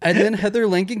 And then Heather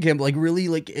Langenkamp, like really,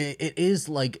 like it is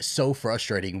like so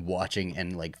frustrating watching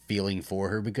and like feeling for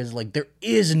her, because like there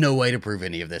is no way to prove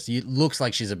any of this. It looks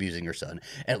like she's abusing her son.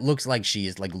 It looks like she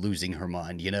is like losing her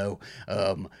mind.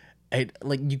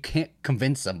 Like you can't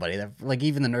convince somebody that, like,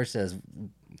 even the nurse says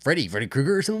Freddy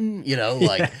Krueger or something,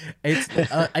 like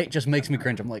it just makes me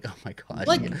cringe. I'm like, oh my god,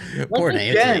 poor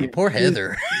Nancy, poor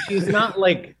Heather. She's not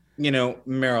like Meryl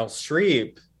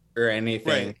Streep or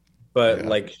anything, right. But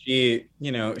like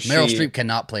Meryl Streep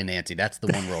cannot play Nancy. That's the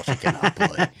one role she cannot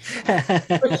play.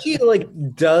 But she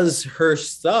like does her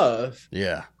stuff,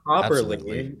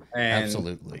 properly,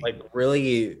 absolutely, like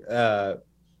really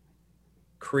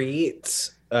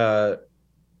creates I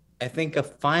think a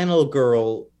final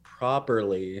girl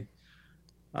properly.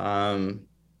 We'll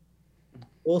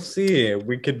see.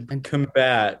 We could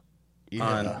combat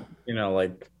on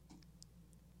like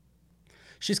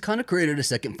she's kind of created a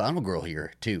second final girl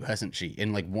here too, hasn't she,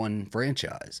 in like one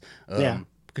franchise? Because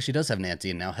she does have Nancy,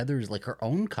 and now Heather is like her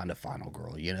own kind of final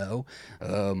girl,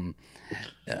 Can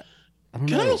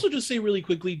I also just say really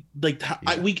quickly, like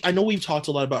I know we've talked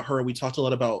a lot about her. We talked a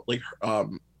lot about like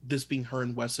this being her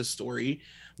and Wes's story,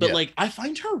 but like I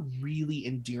find her really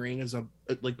endearing as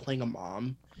like playing a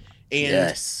mom,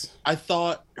 and I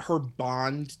thought her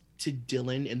bond to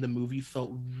Dylan in the movie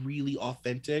felt really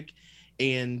authentic,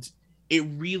 and it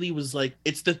really was like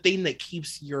it's the thing that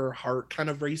keeps your heart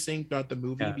kind of racing throughout the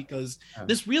movie, because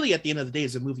this really at the end of the day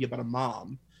is a movie about a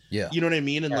mom. Yeah. You know what I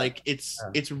mean? And Yeah. like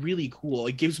it's really cool.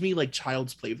 It gives me like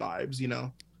Child's Play vibes, you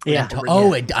know? Yeah.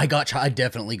 I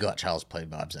definitely got Child's Play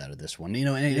vibes out of this one, you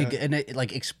know, and it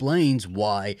like explains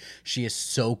why she is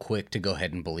so quick to go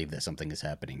ahead and believe that something is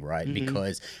happening, right?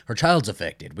 Because her child's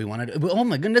affected. Oh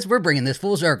my goodness, we're bringing this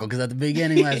full circle because at the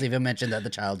beginning, Laz even mentioned that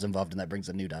the child's involved, and that brings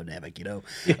a new dynamic, you know.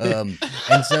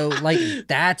 And so like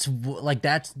that's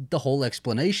the whole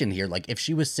explanation here. Like if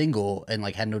she was single and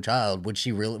like had no child, would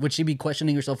she be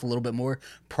questioning herself a little bit more?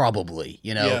 Probably,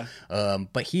 you know.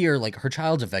 But here, like her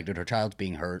child's affected, her child's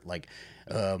being hurt. Like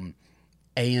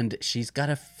and she's got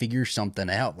to figure something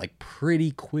out like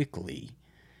pretty quickly.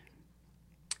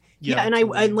 And I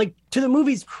like, to the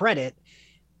movie's credit,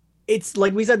 it's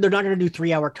like we said, they're not going to do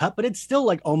 3-hour cut, but it's still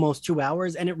like almost 2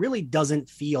 hours, and it really doesn't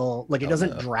feel like it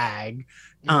doesn't drag.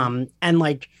 And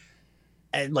like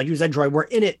you said, Troy, we're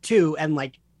in it too, and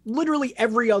like literally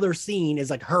every other scene is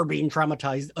like her being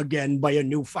traumatized again by a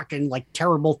new fucking like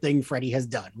terrible thing Freddy has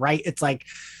done, right? It's like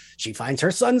she finds her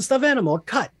son's stuffed animal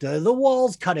cut, the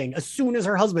walls cutting. As soon as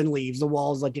her husband leaves, the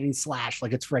walls like getting slashed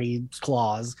like it's Freddy's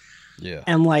claws. Yeah.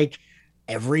 And like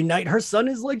every night her son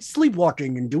is like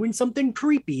sleepwalking and doing something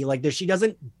creepy. Like that, she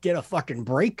doesn't get a fucking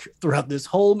break throughout this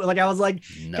whole, like I was like,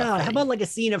 God, how about like a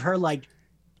scene of her like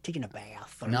taking a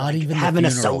bath or not like even having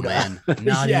a funeral, soda, man.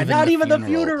 Not even the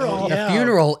funeral. The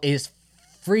funeral is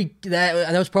freak.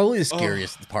 That was probably the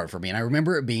scariest part for me, and I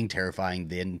remember it being terrifying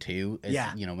then too.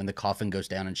 You know, when the coffin goes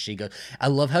down and she goes. I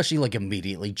love how she like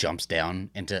immediately jumps down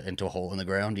into a hole in the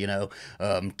ground, you know,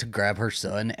 to grab her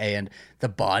son, and the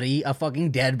body, a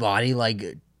fucking dead body,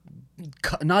 like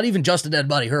not even just a dead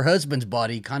body, her husband's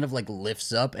body kind of like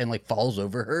lifts up and like falls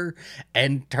over her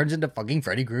and turns into fucking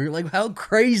Freddy Krueger. Like how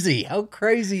crazy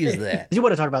is that? You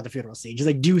want to talk about the funeral scene? Because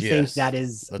I do think that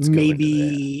is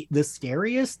maybe the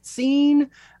scariest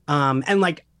scene. And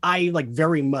like I like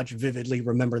very much vividly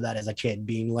remember that as a kid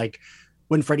being like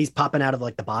when Freddy's popping out of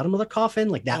like the bottom of the coffin,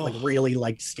 like that like really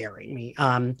like scaring me.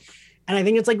 And I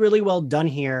think it's like really well done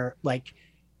here, like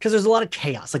because there's a lot of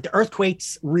chaos. Like the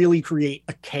earthquakes really create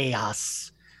a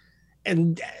chaos.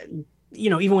 And, you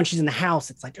know, even when she's in the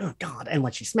house, it's like, oh God. And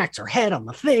like she smacks her head on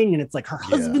the thing and it's like her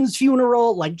husband's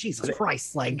funeral. Like, Jesus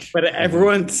Christ. Like, but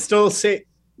everyone still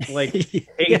like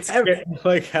hates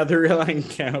like Heather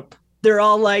Langenkamp. They're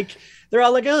all like,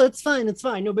 oh, it's fine.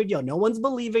 No big deal. No one's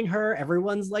believing her.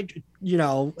 Everyone's like, you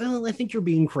know, well, I think you're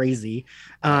being crazy.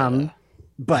 But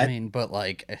I mean, but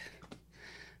like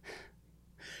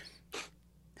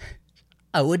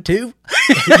I would too.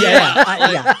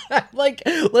 Yeah. Like,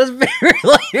 let's be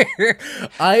real here.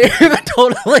 I am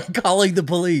totally calling the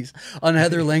police on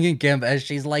Heather Langenkamp as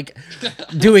she's like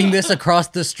doing this across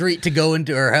the street to go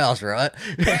into her house, right?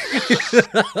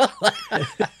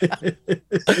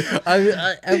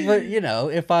 But you know,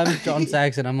 if I'm John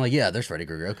Saxon, I'm like, yeah, there's Freddy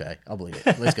Krueger. Okay, I'll believe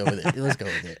it. Let's go with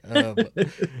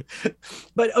it.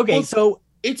 But okay, well, so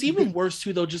it's even worse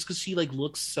too, though, just because she like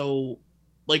looks so.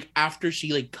 Like after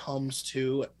she like comes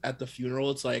to at the funeral,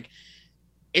 it's like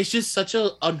it's just such a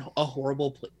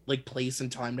horrible place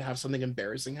and time to have something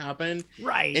embarrassing happen,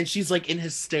 right? And she's like in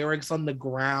hysterics on the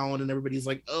ground, and everybody's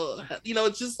like, oh, you know,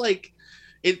 it's just like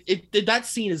it that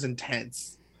scene is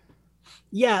intense.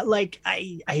 Yeah, like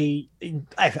I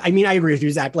mean, I agree with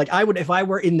you, Zach. Like I would, if I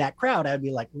were in that crowd, I'd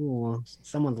be like, oh,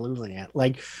 someone's losing it.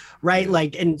 Like, right? Yeah.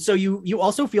 Like, and so you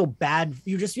also feel bad.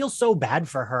 You just feel so bad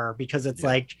for her because it's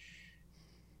like.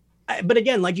 But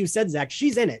again, like you said, Zach,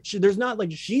 she's in it. She's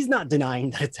not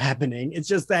denying that it's happening. It's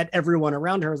just that everyone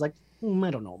around her is like,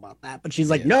 I don't know about that. But she's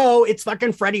like, no, it's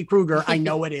fucking Freddy Krueger. I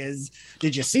know it is.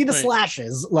 Did you see the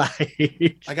slashes?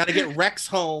 Like, I got to get Rex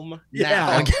home.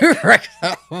 Yeah, get Rex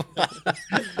home.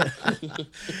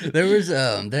 There was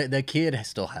the kid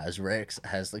still has Rex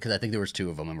because I think there was two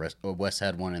of them. And Wes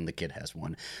had one, and the kid has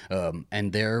one.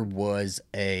 And there was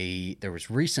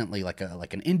recently like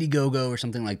an Indiegogo or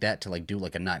something like that to like do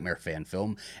like a Nightmare fan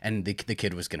film, and the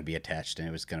kid was going to be attached, and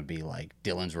it was going to be like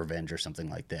Dylan's Revenge or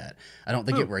something like that. I don't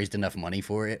think it raised enough money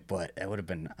for it, but it would have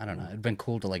been, I don't know, it'd been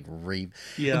cool to like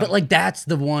but like that's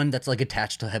the one that's like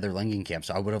attached to Heather Langenkamp,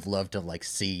 so I would have loved to have like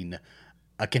seen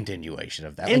a continuation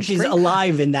of that. And like, she's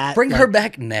alive in that. Bring her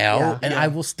back now, and I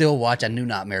will still watch a new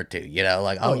Nightmare too. You know,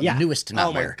 like newest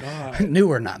Nightmare,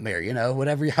 newer Nightmare. You know,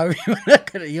 whatever, however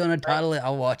you want to title it,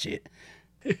 I'll watch it.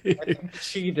 I think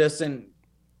she doesn't,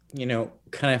 you know,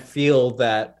 kind of feel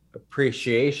that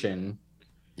appreciation.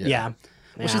 Yeah.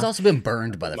 Well, she's also been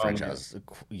burned by the franchise,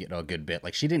 you know, a good bit.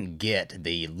 Like, she didn't get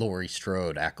the Laurie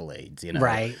Strode accolades, you know?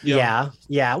 Right. Yeah.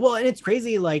 Well, and it's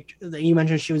crazy, like, you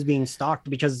mentioned she was being stalked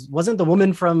because wasn't the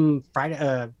woman from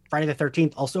Friday the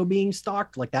 13th also being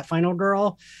stalked, like that final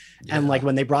girl. And like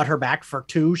when they brought her back for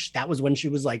 2, that was when she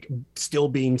was like still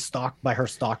being stalked by her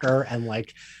stalker, and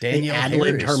like Danielle they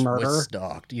ad-libbed her Harris murder. was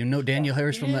stalked. You know Danielle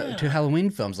Harris from the 2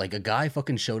 Halloween films. Like a guy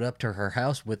fucking showed up to her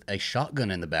house with a shotgun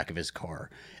in the back of his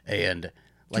car, and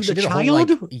like she did a whole like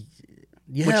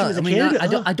yeah. I mean,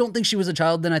 I don't think she was a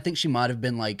child then. I think she might have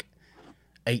been like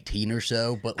 18 or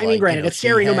so. But I mean, granted, it's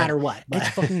scary no matter what. It's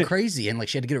fucking crazy, and like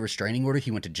she had to get a restraining order.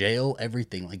 He went to jail.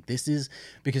 Everything like this is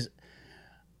because.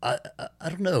 I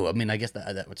don't know. I mean, I guess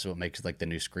that's what makes like the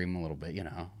new Scream a little bit,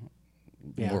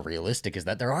 more realistic, is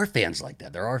that there are fans like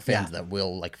that. There are fans that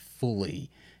will like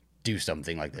fully do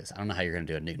something like this. I don't know how you're going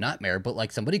to do a New Nightmare, but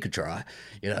like somebody could try,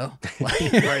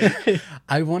 Like,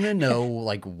 I want to know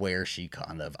like where she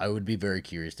I would be very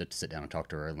curious to sit down and talk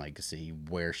to her and like see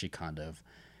where she kind of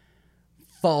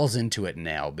falls into it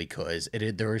now, because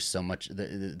there is so much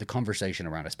the conversation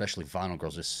around especially Final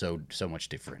Girls is so much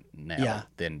different now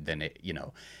than it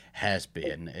has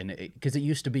been, and because it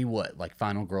used to be what like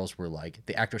Final Girls were like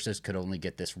the actresses could only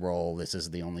get this role, this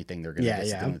is the only thing they're gonna this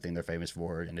is the only thing they're famous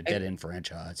for, and a dead end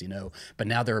franchise, but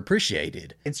now they're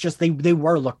appreciated. It's just they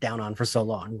were looked down on for so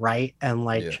long, right? And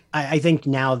like I think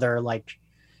now they're like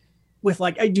with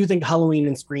like I do think Halloween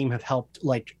and Scream have helped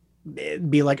like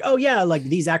be like, oh yeah, like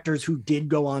these actors who did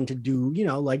go on to do,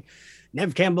 like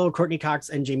Neve Campbell, Courtney Cox,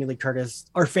 and Jamie Lee Curtis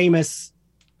are famous.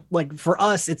 Like for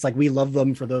us, it's like we love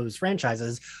them for those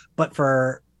franchises, but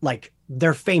for like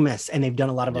they're famous and they've done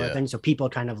a lot of other things, so people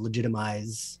kind of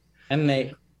legitimize. And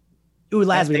they,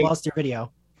 Laz, we lost your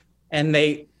video. And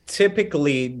they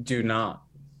typically do not,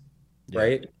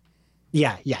 right?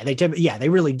 Yeah, they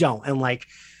really don't, and like,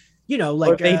 like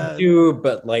or they do,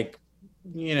 but like.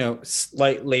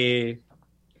 Slightly,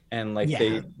 and like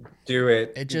they do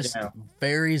it. It just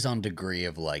varies on degree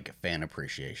of like fan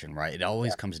appreciation, right? It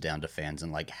always comes down to fans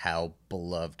and like how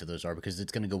beloved those are, because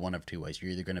it's going to go one of two ways.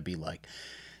 You're either going to be like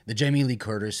the Jamie Lee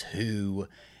Curtis who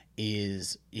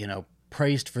is,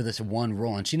 praised for this one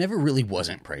role, and she never really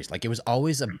wasn't praised. Like it was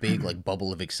always a big like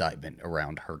bubble of excitement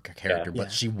around her character,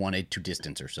 but she wanted to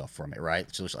distance herself from it, right?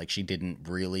 So it's like she didn't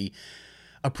really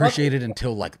appreciate it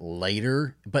until like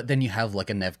later, but then you have like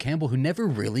a Neve Campbell who never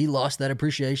really lost that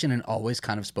appreciation and always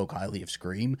kind of spoke highly of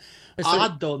Scream. It's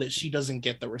odd though that she doesn't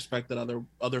get the respect that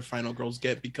other Final Girls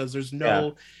get, because there's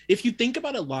no if you think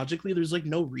about it logically, there's like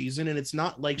no reason, and it's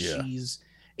not like she's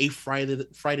a Friday the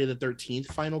 13th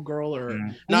Final Girl,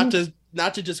 or not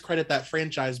to discredit that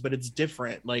franchise, but it's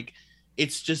different. Like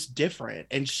it's just different,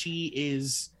 and she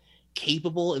is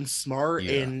capable and smart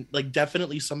and like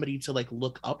definitely somebody to like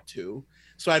look up to.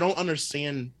 So I don't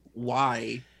understand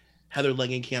why Heather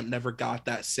Langenkamp never got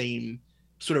that same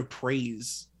sort of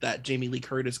praise that Jamie Lee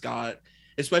Curtis got,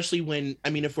 especially when, I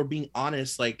mean, if we're being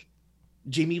honest, like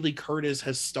Jamie Lee Curtis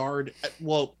has starred,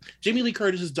 Jamie Lee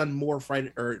Curtis has done more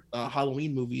Friday or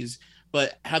Halloween movies,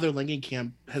 but Heather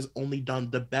Langenkamp has only done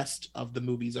the best of the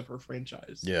movies of her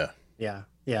franchise. Yeah.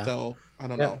 So I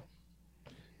don't know.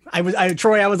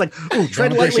 Troy, I was like, ooh,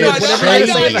 tread lightly.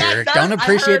 Don't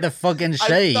appreciate the fucking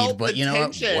shade, but you know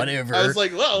what? Whatever. I was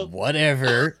like, whoa.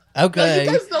 Whatever. Okay.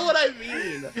 You guys know what I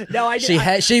mean. No, I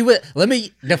did. She was, let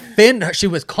me defend her. She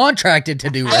was contracted to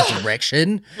do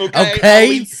Resurrection. Okay.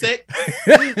 Okay. 6.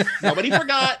 Nobody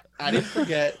forgot. I didn't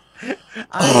forget.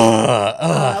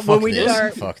 When we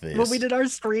did our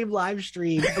Scream live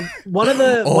stream, one of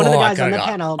the guys on the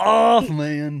panel,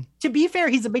 man. To be fair,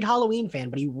 he's a big Halloween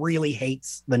fan, but he really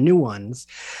hates the new ones,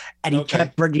 and he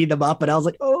kept bringing them up. And I was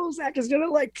like, "Oh, Zach is gonna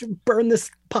like burn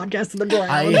this podcast to the ground."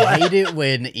 I hate it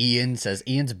when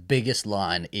Ian's biggest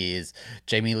line is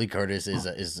Jamie Lee Curtis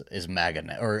is MAGA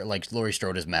now, or like Laurie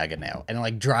Strode is MAGA now, and it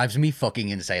like drives me fucking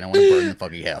insane. I want to burn the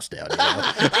fucking house down.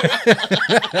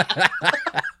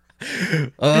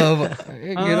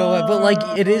 But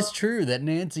like it is true that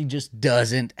Nancy just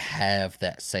doesn't have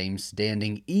that same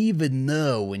standing, even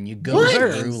though when you go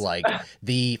through like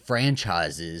the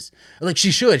franchises, like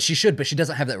she should, but she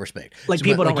doesn't have that respect. Like so,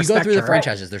 people don't respect you go through her, the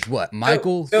franchises. There's what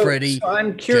Michael, Freddie. So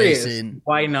I'm curious, Jason.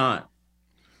 Why not?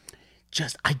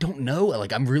 Just I don't know.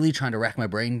 Like I'm really trying to rack my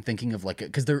brain thinking of like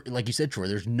because there, like you said, Troy,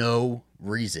 there's no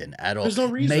reason at all. There's no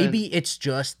reason. Maybe it's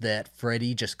just that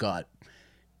Freddie just got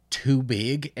too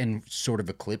big and sort of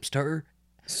eclipsed her.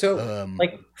 So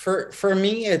like for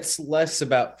me, it's less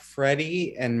about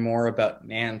Freddie and more about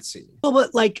Nancy. Well,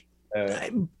 but like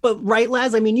But right,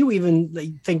 Laz, I mean, you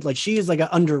even think like she is like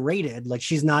underrated, like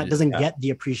she's not doesn't get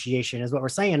the appreciation is what we're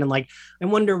saying, and like I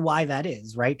wonder why that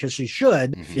is, right? Because she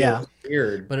should. Yeah,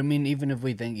 weird. But I mean, even if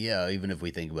we think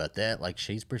about that, like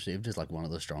she's perceived as like one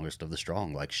of the strongest of the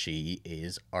strong. Like she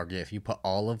is arguably, if you put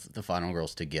all of the Final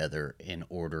Girls together in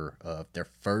order of their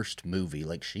first movie,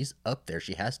 like she's up there.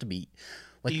 She has to be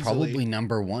like Easily. probably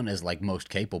number one as like most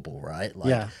capable, right?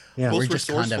 Like yeah. Most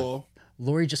resourceful.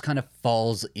 Laurie just kind of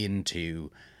falls into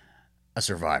a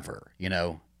survivor, you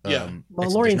know? Yeah.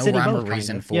 Well, Laurie and there's Sydney no rhyme or both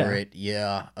reason kind of, for it.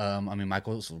 Yeah. I mean,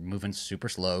 Michael's moving super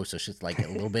slow, so she's like a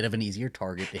little bit of an easier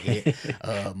target to hit.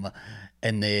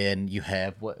 And then you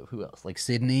have who else? Like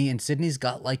Sydney, and Sydney's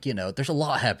got like, you know, there's a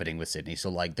lot happening with Sydney. So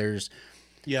like there's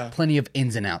plenty of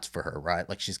ins and outs for her, right?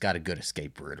 Like she's got a good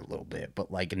escape route a little bit,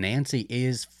 but like Nancy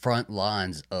is front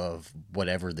lines of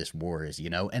whatever this war is,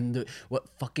 you know? And what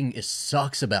fucking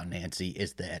sucks about Nancy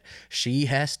is that she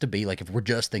has to be like, if we're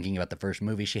just thinking about the first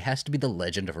movie, she has to be the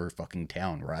legend of her fucking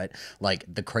town, right? Like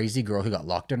the crazy girl who got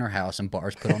locked in her house and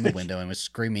bars put on the window and was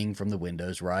screaming from the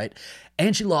windows, right?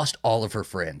 And she lost all of her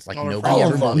friends. Like nobody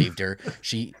ever believed her.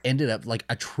 She ended up like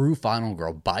a true final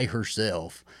girl by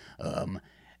herself.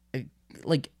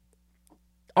 Like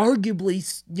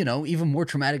arguably, you know, even more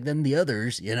traumatic than the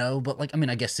others, you know, but like, I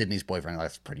mean, I guess Sydney's boyfriend,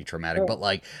 that's pretty traumatic, but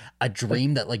like a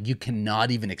dream that like you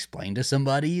cannot even explain to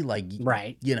somebody, like,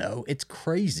 right, you know, it's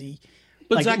crazy.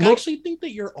 But like, Zach, I actually think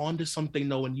that you're onto something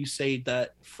though when you say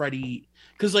that Freddy,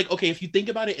 because like, okay, if you think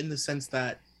about it in the sense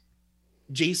that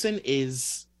Jason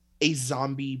is a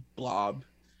zombie blob,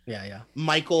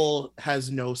 Michael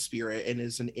has no spirit and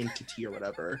is an entity or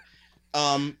whatever.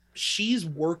 She's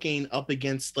working up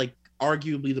against like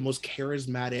arguably the most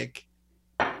charismatic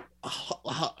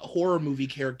horror movie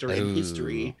character in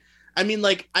history. I mean,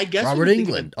 like, I guess Robert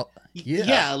Englund.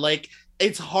 Yeah, like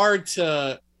it's hard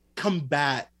to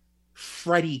combat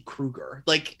Freddy Krueger.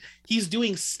 Like he's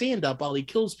doing stand up while he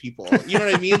kills people. You know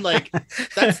what I mean? Like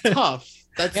that's tough.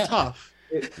 That's tough.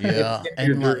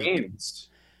 And dreams.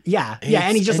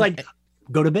 And he's just like,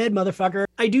 go to bed, motherfucker.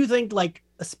 I do think like,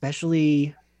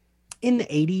 especially in the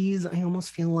 80s, I almost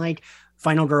feel like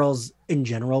final girls in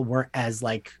general weren't as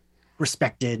like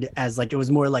respected as like, it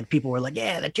was more like people were like,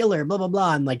 yeah, the killer, blah, blah,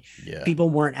 blah. And like people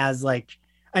weren't as like,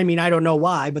 I mean, I don't know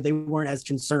why, but they weren't as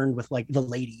concerned with like the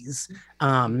ladies.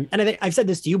 And I think I've said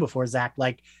this to you before, Zach,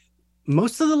 like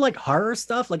most of the like horror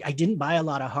stuff, like I didn't buy a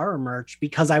lot of horror merch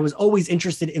because I was always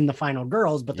interested in the final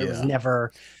girls, but there was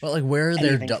never. Well, like where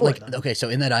they're like, okay, so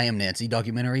in that I Am Nancy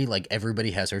documentary, like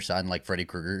everybody has her signed like Freddy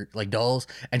Krueger like dolls,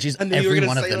 and she's every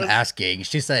one of them asking.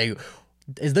 She's saying,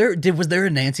 was there a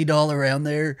Nancy doll around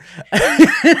there?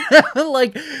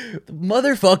 Like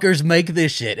motherfuckers make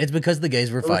this shit. It's because the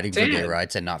gays were fighting for gay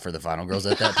rights and not for the final girls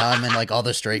at that time, and like all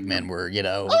the straight men were, you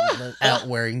know, out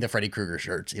wearing the Freddy Krueger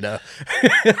shirts, you know.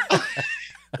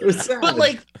 But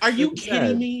like, are you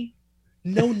kidding me?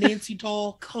 No Nancy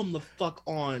doll, come the fuck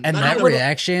on. And that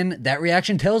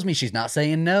reaction tells me she's not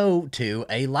saying no to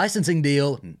a licensing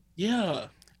deal. Yeah.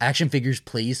 Action figures,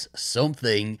 please,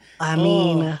 something. I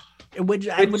mean, I would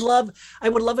love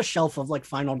a shelf of like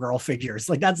final girl figures.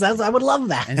 Like that's I would love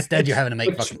that. Instead, you're having to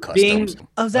make fucking customs.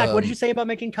 Oh, Zach, what did you say about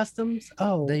making customs?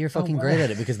 Oh, you're fucking great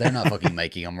at it because they're not fucking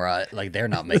making them, right? Like they're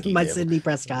not making my them. Sidney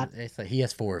Prescott. He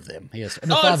has 4 of them. He has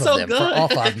 5 of them for all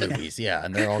 5 movies. Yeah,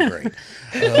 and they're all great.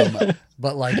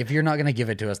 But like, if you're not gonna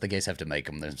give it to us, the gays have to make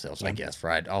them themselves, I guess,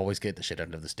 right? Always get the shit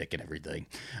under the stick and everything.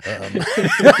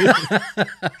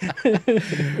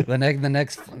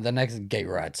 The next gay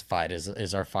rights fight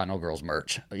is our final girls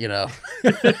merch. You know,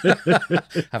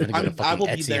 having to go to fucking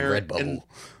Etsy and Redbubble.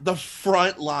 The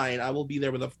front line, I will be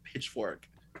there with a pitchfork.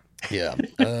 Yeah,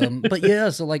 but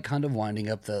yeah, so like, kind of winding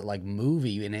up the like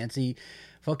movie, and Nancy,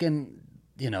 fucking.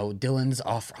 You know, Dylan's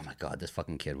off. Oh my God, this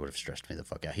fucking kid would have stressed me the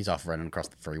fuck out. He's off running across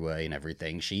the freeway and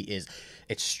everything. It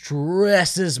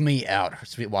stresses me out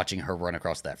watching her run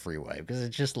across that freeway because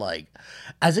it's just like,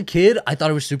 as a kid, I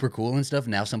thought it was super cool and stuff.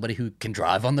 Now somebody who can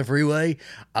drive on the freeway,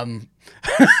 like,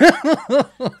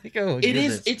 oh,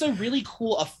 it's a really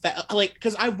cool effect. Like,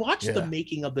 because I watched the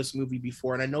making of this movie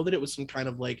before, and I know that it was some kind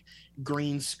of like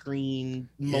green screen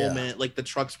moment, like the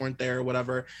trucks weren't there or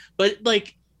whatever. But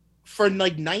like, for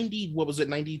like 90, what was it,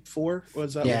 94?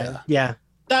 Was that? Yeah.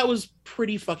 That was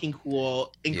pretty fucking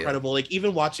cool, incredible. Like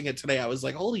even watching it today, I was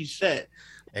like, holy shit.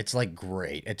 It's like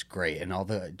great. It's great. And all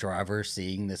the drivers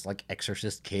seeing this like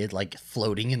exorcist kid like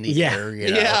floating in the air, you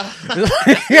know? Yeah.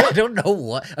 I don't know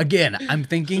what. Again, I'm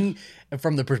thinking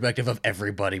from the perspective of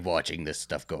everybody watching this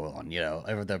stuff go on,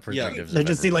 the perspectives. They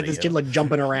just see like this kid like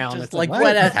jumping around. Just it's like what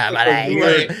what is happening?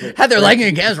 Heather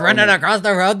Langenkamp's running across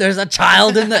the road. There's a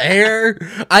child in the air.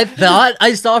 I thought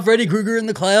I saw Freddy Krueger in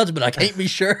the clouds, but I can't be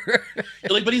sure.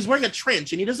 Like, but he's wearing a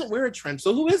trench, and he doesn't wear a trench.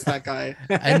 So who is that guy?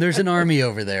 And there's an army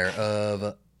over there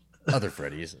of other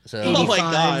Freddys. So Oh my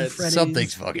God. Freddy's.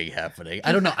 something's fucking happening.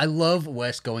 I don't know. I love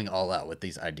Wes going all out with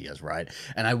these ideas, right?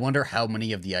 And I wonder how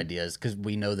many of the ideas, because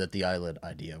we know that the island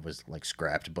idea was like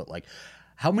scrapped, but like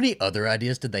how many other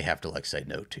ideas did they have to like say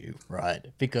no to, right?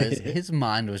 Because his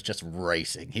mind was just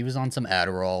racing. He was on some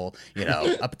Adderall,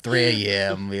 up at 3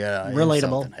 a.m. Yeah,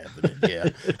 Relatable. Yeah.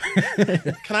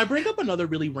 Can I bring up another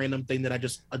really random thing that I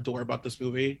just adore about this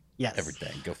movie? Yes.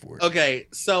 Everything. Go for it. Okay,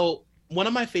 so one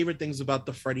of my favorite things about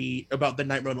the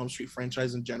Nightmare on Elm Street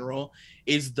franchise in general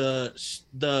is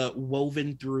the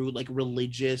woven through like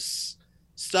religious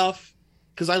stuff,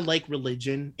 because I like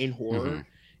religion in horror,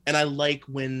 and I like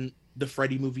when the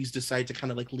Freddy movies decide to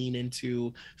kind of like lean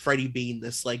into Freddy being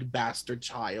this like bastard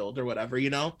child or whatever,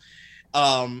 and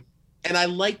I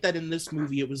like that in this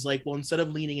movie it was like, well, instead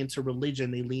of leaning into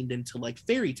religion, they leaned into like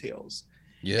fairy tales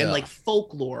and like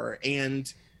folklore,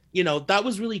 and that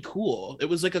was really cool. It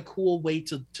was like a cool way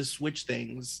to switch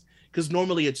things, because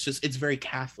normally it's very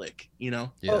Catholic,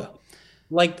 Yeah.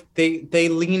 Like they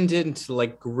leaned into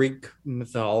like Greek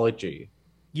mythology.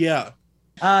 Yeah.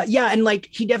 And like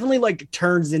he definitely like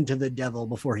turns into the devil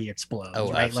before he explodes.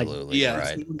 Oh, right? absolutely. Like, yeah.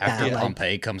 Right. Yeah, After like-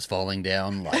 Pompeii comes falling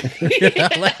down, like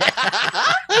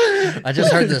I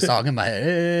just heard this song in my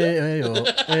head.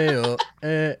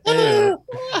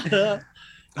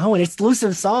 Oh, an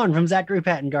exclusive song from Zachary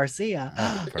Patton Garcia.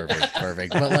 Oh,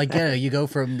 perfect. But like, you go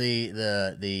from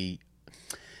the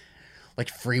like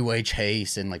freeway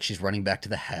chase, and like she's running back to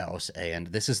the house, and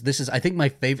this is I think my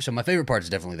favorite. So my favorite part is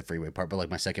definitely the freeway part, but like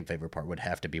my second favorite part would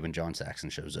have to be when John Saxon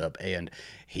shows up, and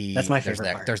That's my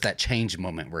favorite part. There's that change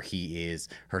moment where he is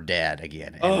her dad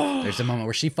again, and there's a moment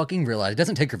where she fucking realizes, it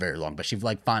doesn't take her very long, but she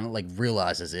like finally like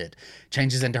realizes it,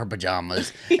 changes into her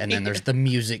pajamas, and then there's the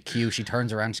music cue. She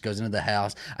turns around, she goes into the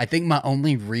house. I think my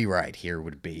only rewrite here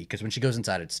would be, because when she goes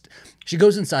inside, she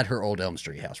goes inside her old Elm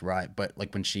Street house, right? But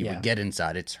like when she would get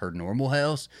inside, it's her normal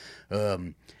house.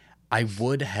 I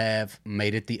would have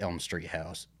made it the Elm Street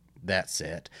house, that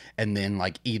set, and then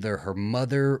like either her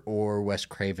mother or Wes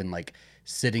Craven like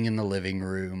sitting in the living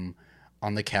room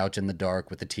on the couch in the dark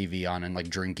with the TV on and like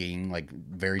drinking, like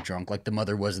very drunk, like the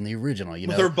mother was in the original,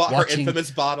 With her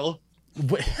infamous bottle.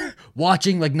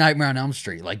 Watching like Nightmare on Elm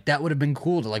Street, like that would have been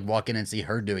cool to like walk in and see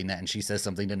her doing that, and she says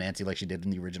something to Nancy like she did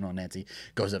in the original, and Nancy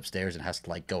goes upstairs and has to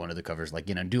like go under the covers, like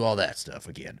do all that stuff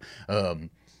again.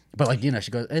 But like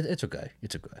she goes, it's okay.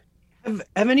 Have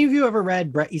any of you ever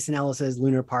read Bret Easton Ellis's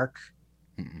Lunar Park?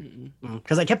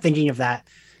 Because I kept thinking of that.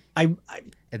 Is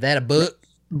that a book?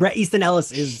 Bret Easton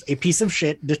Ellis is a piece of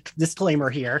shit. Disclaimer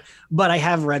here, but I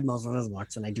have read most of his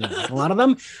books, and I do like a lot of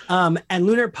them. And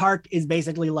Lunar Park is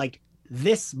basically like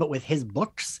this, but with his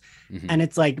books. And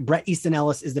it's like Bret Easton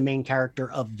Ellis is the main character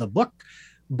of the book,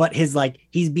 but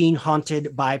he's being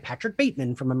haunted by Patrick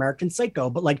Bateman from American Psycho,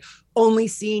 but like only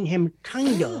seeing him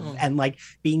kind of, and like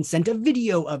being sent a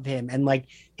video of him, and like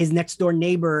his next door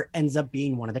neighbor ends up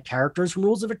being one of the characters from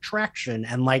Rules of Attraction,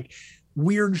 and like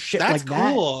weird shit That's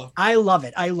like cool. that. I love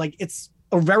it. It's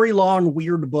a very long,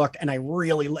 weird book, and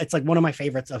it's like one of my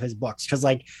favorites of his books, because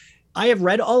like I have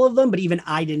read all of them, but even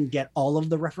I didn't get all of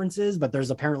the references, but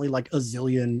there's apparently like a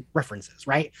zillion references,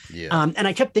 right? Yeah. And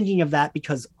I kept thinking of that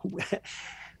because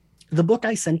the book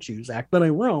I sent you, Zach, that I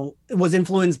wrote was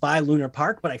influenced by Lunar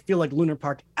Park, but I feel like Lunar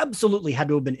Park absolutely had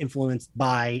to have been influenced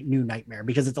by New Nightmare,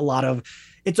 because it's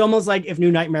almost like if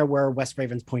New Nightmare were Wes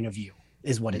Craven's point of view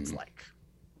is what it's like.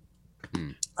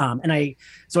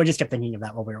 So I just kept thinking of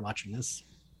that while we were watching this.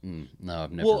 No,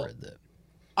 I've never read that.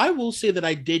 I will say that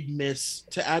I did miss,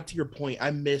 to add to your point,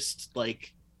 I missed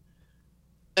like,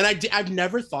 and I've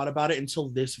never thought about it until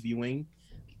this viewing.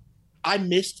 I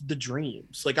missed the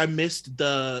dreams. Like I missed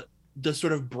the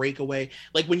sort of breakaway.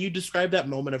 Like when you describe that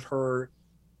moment of her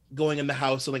going in the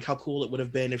house, and like how cool it would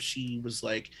have been if she was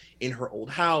like in her old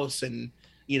house, and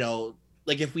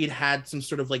like if we had some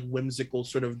sort of like whimsical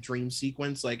sort of dream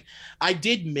sequence. Like I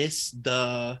did miss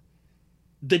the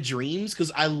dreams,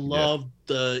 because I love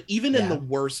even in the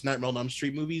worst Nightmare on Elm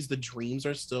Street movies, the dreams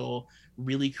are still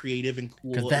really creative and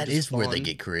cool. Because that is where they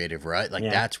get creative, right? Like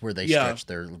that's where they stretch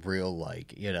their real,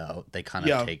 like, they kind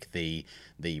of take the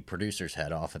producer's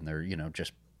head off, and they're,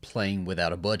 just playing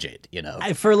without a budget, you know.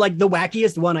 For like the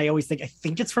wackiest one, I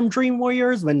think it's from Dream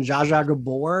Warriors when Zsa Zsa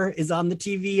Gabor is on the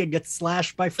TV and gets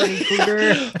slashed by Freddy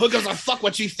Krueger. Who goes, "Oh, fuck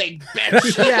what you think,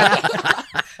 bitch." Yeah.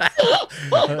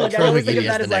 Like, I always think of McEady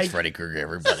that is the as next like Freddy Krueger,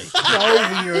 everybody.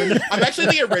 so weird. I'm actually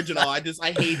the original.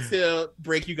 I hate to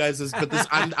break you guys this, but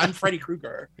I'm Freddy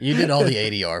Krueger. You did all the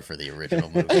ADR for the original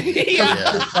movie.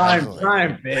 Yeah.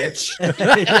 Prime, bitch.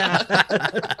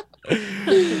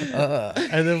 Yeah.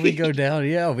 And then we go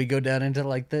down into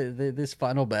like this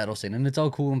final battle scene, and it's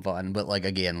all cool and fun, but like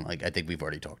again, like I think we've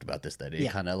already talked about this, that it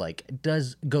kind of like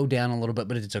does go down a little bit,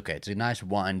 but it's okay. It's a nice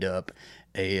wind up,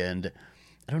 and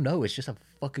I don't know, it's just a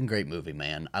fucking great movie,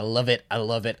 man. I love it.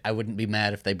 I wouldn't be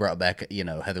mad if they brought back, you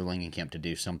know, Heather Langenkamp to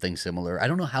do something similar. I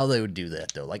don't know how they would do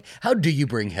that though. Like, how do you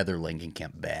bring Heather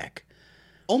Langenkamp back?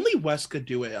 Only Wes could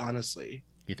do it, honestly.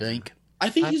 You think? I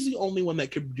think he's the only one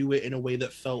that could do it in a way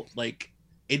that felt like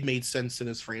it made sense in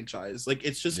his franchise. Like,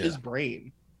 it's just his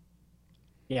brain.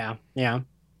 Yeah.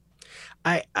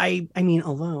 I mean,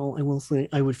 although I will say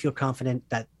I would feel confident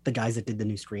that the guys that did the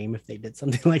new Scream, if they did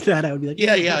something like that, I would be like,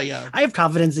 Yeah. I have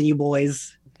confidence in you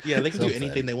boys. Yeah, they can do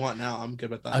anything they want now. I'm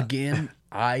good with that. Again,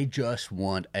 I just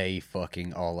want a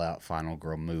fucking all-out Final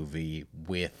Girl movie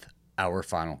with our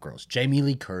final girls. Jamie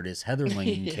Lee Curtis, Heather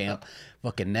Langenkamp,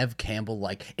 fucking Nev Campbell.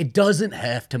 Like, it doesn't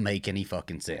have to make any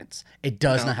fucking sense. It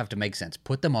does not have to make sense.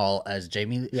 Put them all as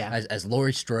as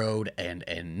Laurie Strode and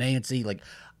Nancy. Like,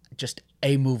 just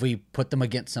a movie. Put them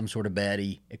against some sort of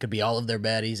baddie. It could be all of their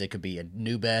baddies. It could be a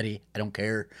new baddie. I don't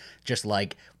care. Just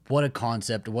like, what a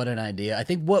concept, what an idea. I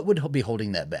think what would be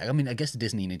holding that back? I mean, I guess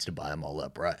Disney needs to buy them all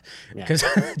up, right? Because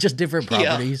just different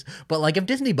properties. But like, if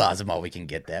Disney buys them all, we can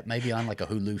get that. Maybe on like a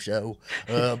Hulu show.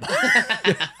 But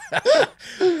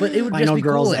it would just be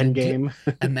Girls cool. Endgame.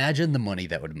 Imagine the money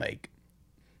that would make.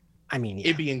 I mean,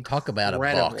 it'd be incredible. Talk about a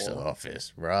box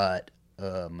office, right?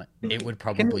 It would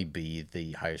probably be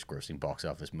the highest grossing box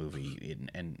office movie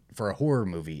and for a horror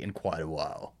movie in quite a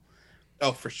while.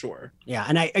 Oh, for sure. Yeah,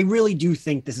 and I really do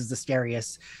think this is the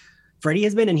scariest Freddy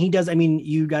has been, and he does. I mean,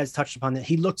 you guys touched upon that.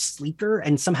 He looks sleeker,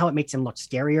 and somehow it makes him look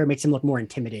scarier. It makes him look more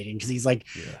intimidating because he's like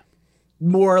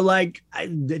more like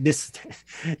this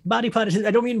body positivity.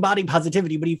 I don't mean body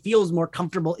positivity, but he feels more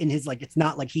comfortable in his like. It's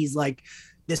not like he's like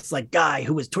this like guy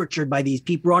who was tortured by these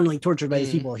people, wrongly tortured by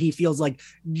these people. He feels like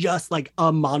just like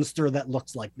a monster that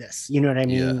looks like this. You know what I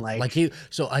mean? Yeah. Like he.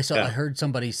 So I heard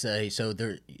somebody say so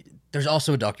There's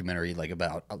also a documentary like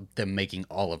about them making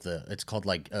all of it's called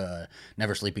like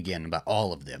Never Sleep Again, about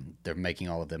all of them. They're making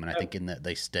all of them. And I think in that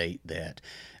they state that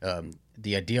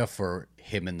the idea for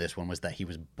him in this one was that he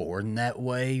was born that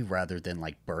way rather than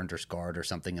like burned or scarred or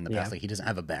something in the past. Like, he doesn't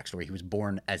have a backstory. He was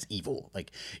born as evil,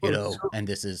 like, you know, and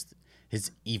this is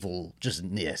his evil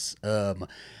justness. I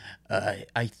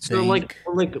think so like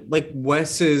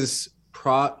Wes's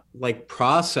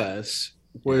process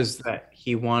was that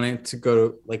he wanted to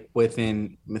go like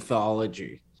within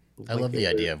mythology. I love the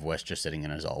idea of Wes just sitting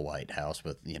in his all white house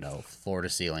with, you know, floor to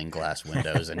ceiling glass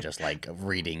windows and just like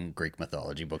reading Greek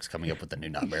mythology books, coming up with a new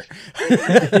nightmare.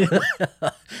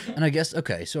 And I guess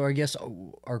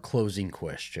our closing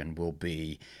question will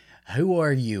be, who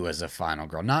are you as a final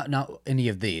girl? Not any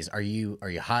of these. Are you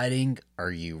hiding?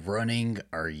 Are you running?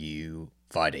 Are you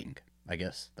fighting? I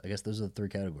guess those are the three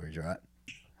categories, right?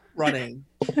 Running.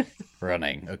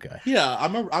 Running. Okay. Yeah,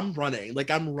 I'm running.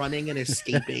 Like, I'm running and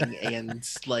escaping and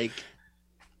like,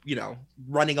 you know,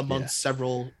 running amongst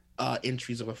several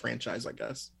entries of a franchise, I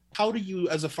guess. How do you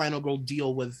as a final girl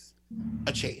deal with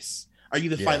a chase? Are you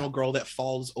the final girl that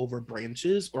falls over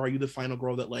branches, or are you the final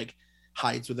girl that like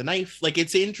hides with a knife? Like,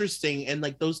 it's interesting, and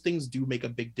like those things do make a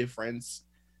big difference,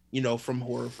 you know, from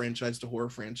horror franchise to horror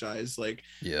franchise. Like,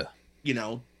 you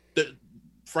know, the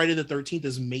Friday the 13th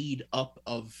is made up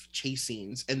of chase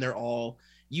scenes, and they're all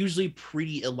usually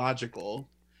pretty illogical.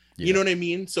 You know what I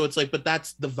mean? So it's like, but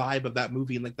that's the vibe of that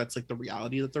movie, and like that's like the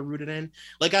reality that they're rooted in.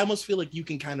 Like, I almost feel like you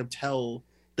can kind of tell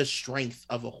the strength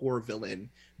of a horror villain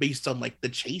based on like the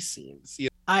chase scenes. You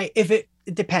know? It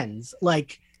depends.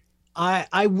 Like,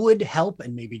 I would help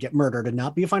and maybe get murdered and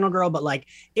not be a final girl, but like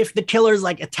if the killer's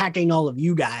like attacking all of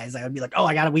you guys, I would be like, oh,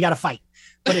 we gotta fight.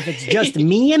 But if it's just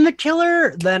me and the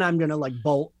killer, then I'm gonna like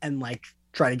bolt and like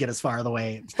try to get as far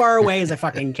away as I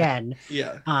fucking can.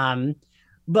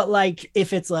 But like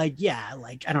if it's like,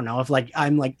 like I don't know, if like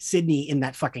I'm like Sydney in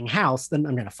that fucking house, then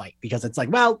I'm gonna fight, because it's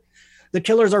like, well, the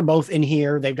killers are both in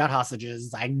here, they've got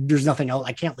hostages, there's nothing else,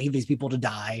 I can't leave these people to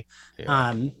die.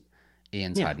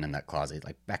 Ian's hiding in that closet,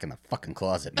 like back in the fucking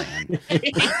closet, man.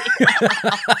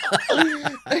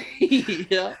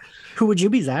 Who would you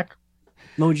be, Zach?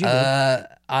 What would you do?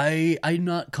 I'm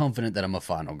not confident that I'm a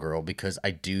final girl because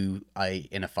in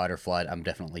a fight or flight, I'm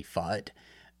definitely fight.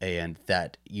 And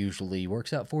that usually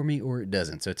works out for me or it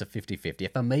doesn't. So it's a 50-50.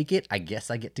 If I make it, I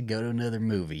guess I get to go to another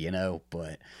movie, you know?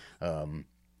 But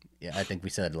yeah, I think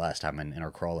we said last time in our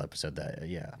crawl episode that,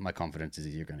 my confidence is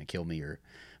either going to kill me or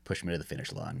push me to the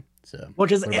finish line. So,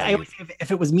 Which is, if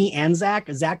it was me and Zach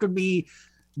would be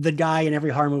the guy in every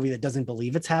horror movie that doesn't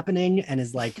believe it's happening and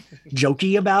is like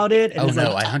jokey about it. And oh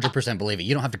no, like, I 100% believe it.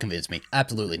 You don't have to convince me.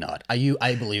 Absolutely not.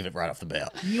 I believe it right off the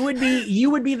bat. You would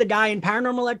be the guy in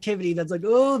Paranormal Activity that's like,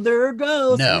 oh, there it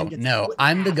goes. No,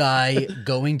 I'm the guy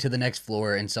going to the next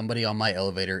floor and somebody on my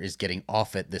elevator is getting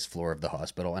off at this floor of the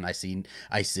hospital and I see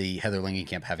Heather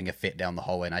Langenkamp having a fit down the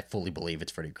hallway and I fully believe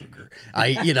it's Freddy Krueger.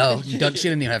 She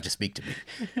didn't even have to speak to me.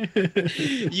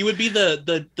 You would be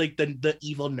the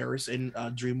evil nurse in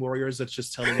Dream Warriors that's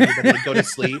just telling everybody to go to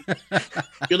sleep.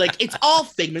 You're like, it's all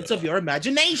figments of your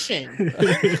imagination.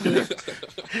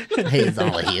 Hey, it's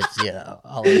all hits,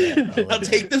 I'll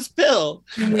take this pill.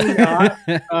 Where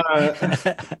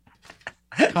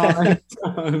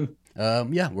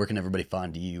can everybody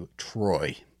find you,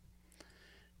 Troy?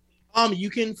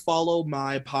 You can follow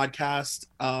my podcast.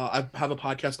 I have a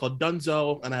podcast called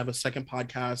Dunzo, and I have a second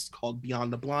podcast called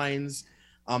Beyond the Blinds.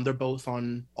 They're both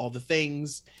on all the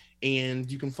things.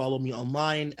 And you can follow me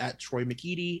online at Troy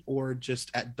McEady or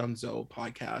just at Dunzo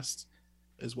Podcast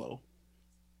as well.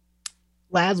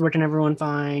 Laz, where can everyone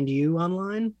find you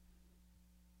online?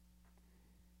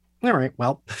 All right,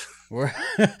 well. We're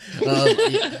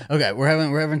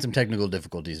having some technical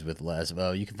difficulties with Laz.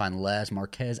 You can find Laz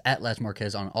Marquez at Laz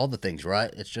Marquez on all the things,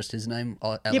 right? It's just his name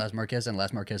at Laz Marquez and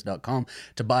LazMarquez.com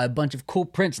to buy a bunch of cool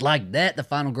prints like that. The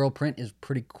Final Girl print is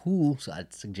pretty cool, so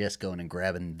I'd suggest going and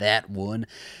grabbing that one.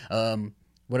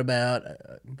 What about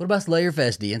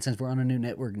Slayerfest, D? And since we're on a new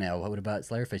network now, what about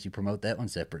Slayerfest? You promote that one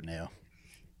separate now.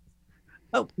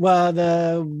 Oh,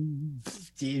 well,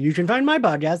 you can find my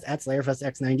podcast at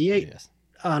SlayerFestX98. Yes.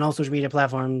 On all social media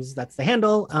platforms, that's the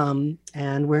handle.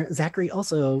 And where Zachary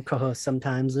also co-hosts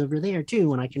sometimes over there too,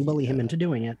 when I can bully him into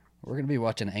doing it. We're gonna be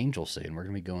watching Angel soon. We're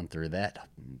gonna be going through that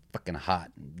fucking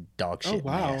hot dog shit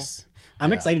mess.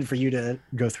 I'm excited for you to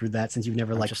go through that since you've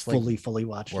never fully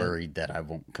watched worried that I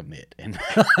won't commit and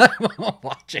I won't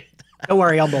watch it. Don't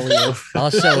worry, I'll bully you.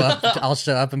 I'll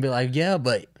show up and be like, yeah,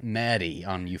 but Maddie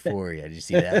on Euphoria. Did you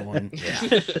see that one?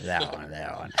 Yeah,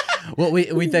 that one. Well,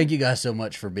 we thank you guys so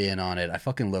much for being on it. I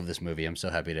fucking love this movie. I'm so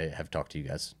happy to have talked to you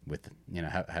guys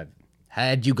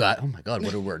had you guys, oh my God,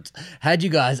 what are words? Had you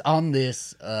guys on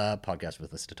this podcast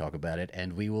with us to talk about it,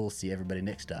 and we will see everybody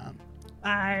next time.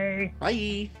 Bye.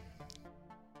 Bye.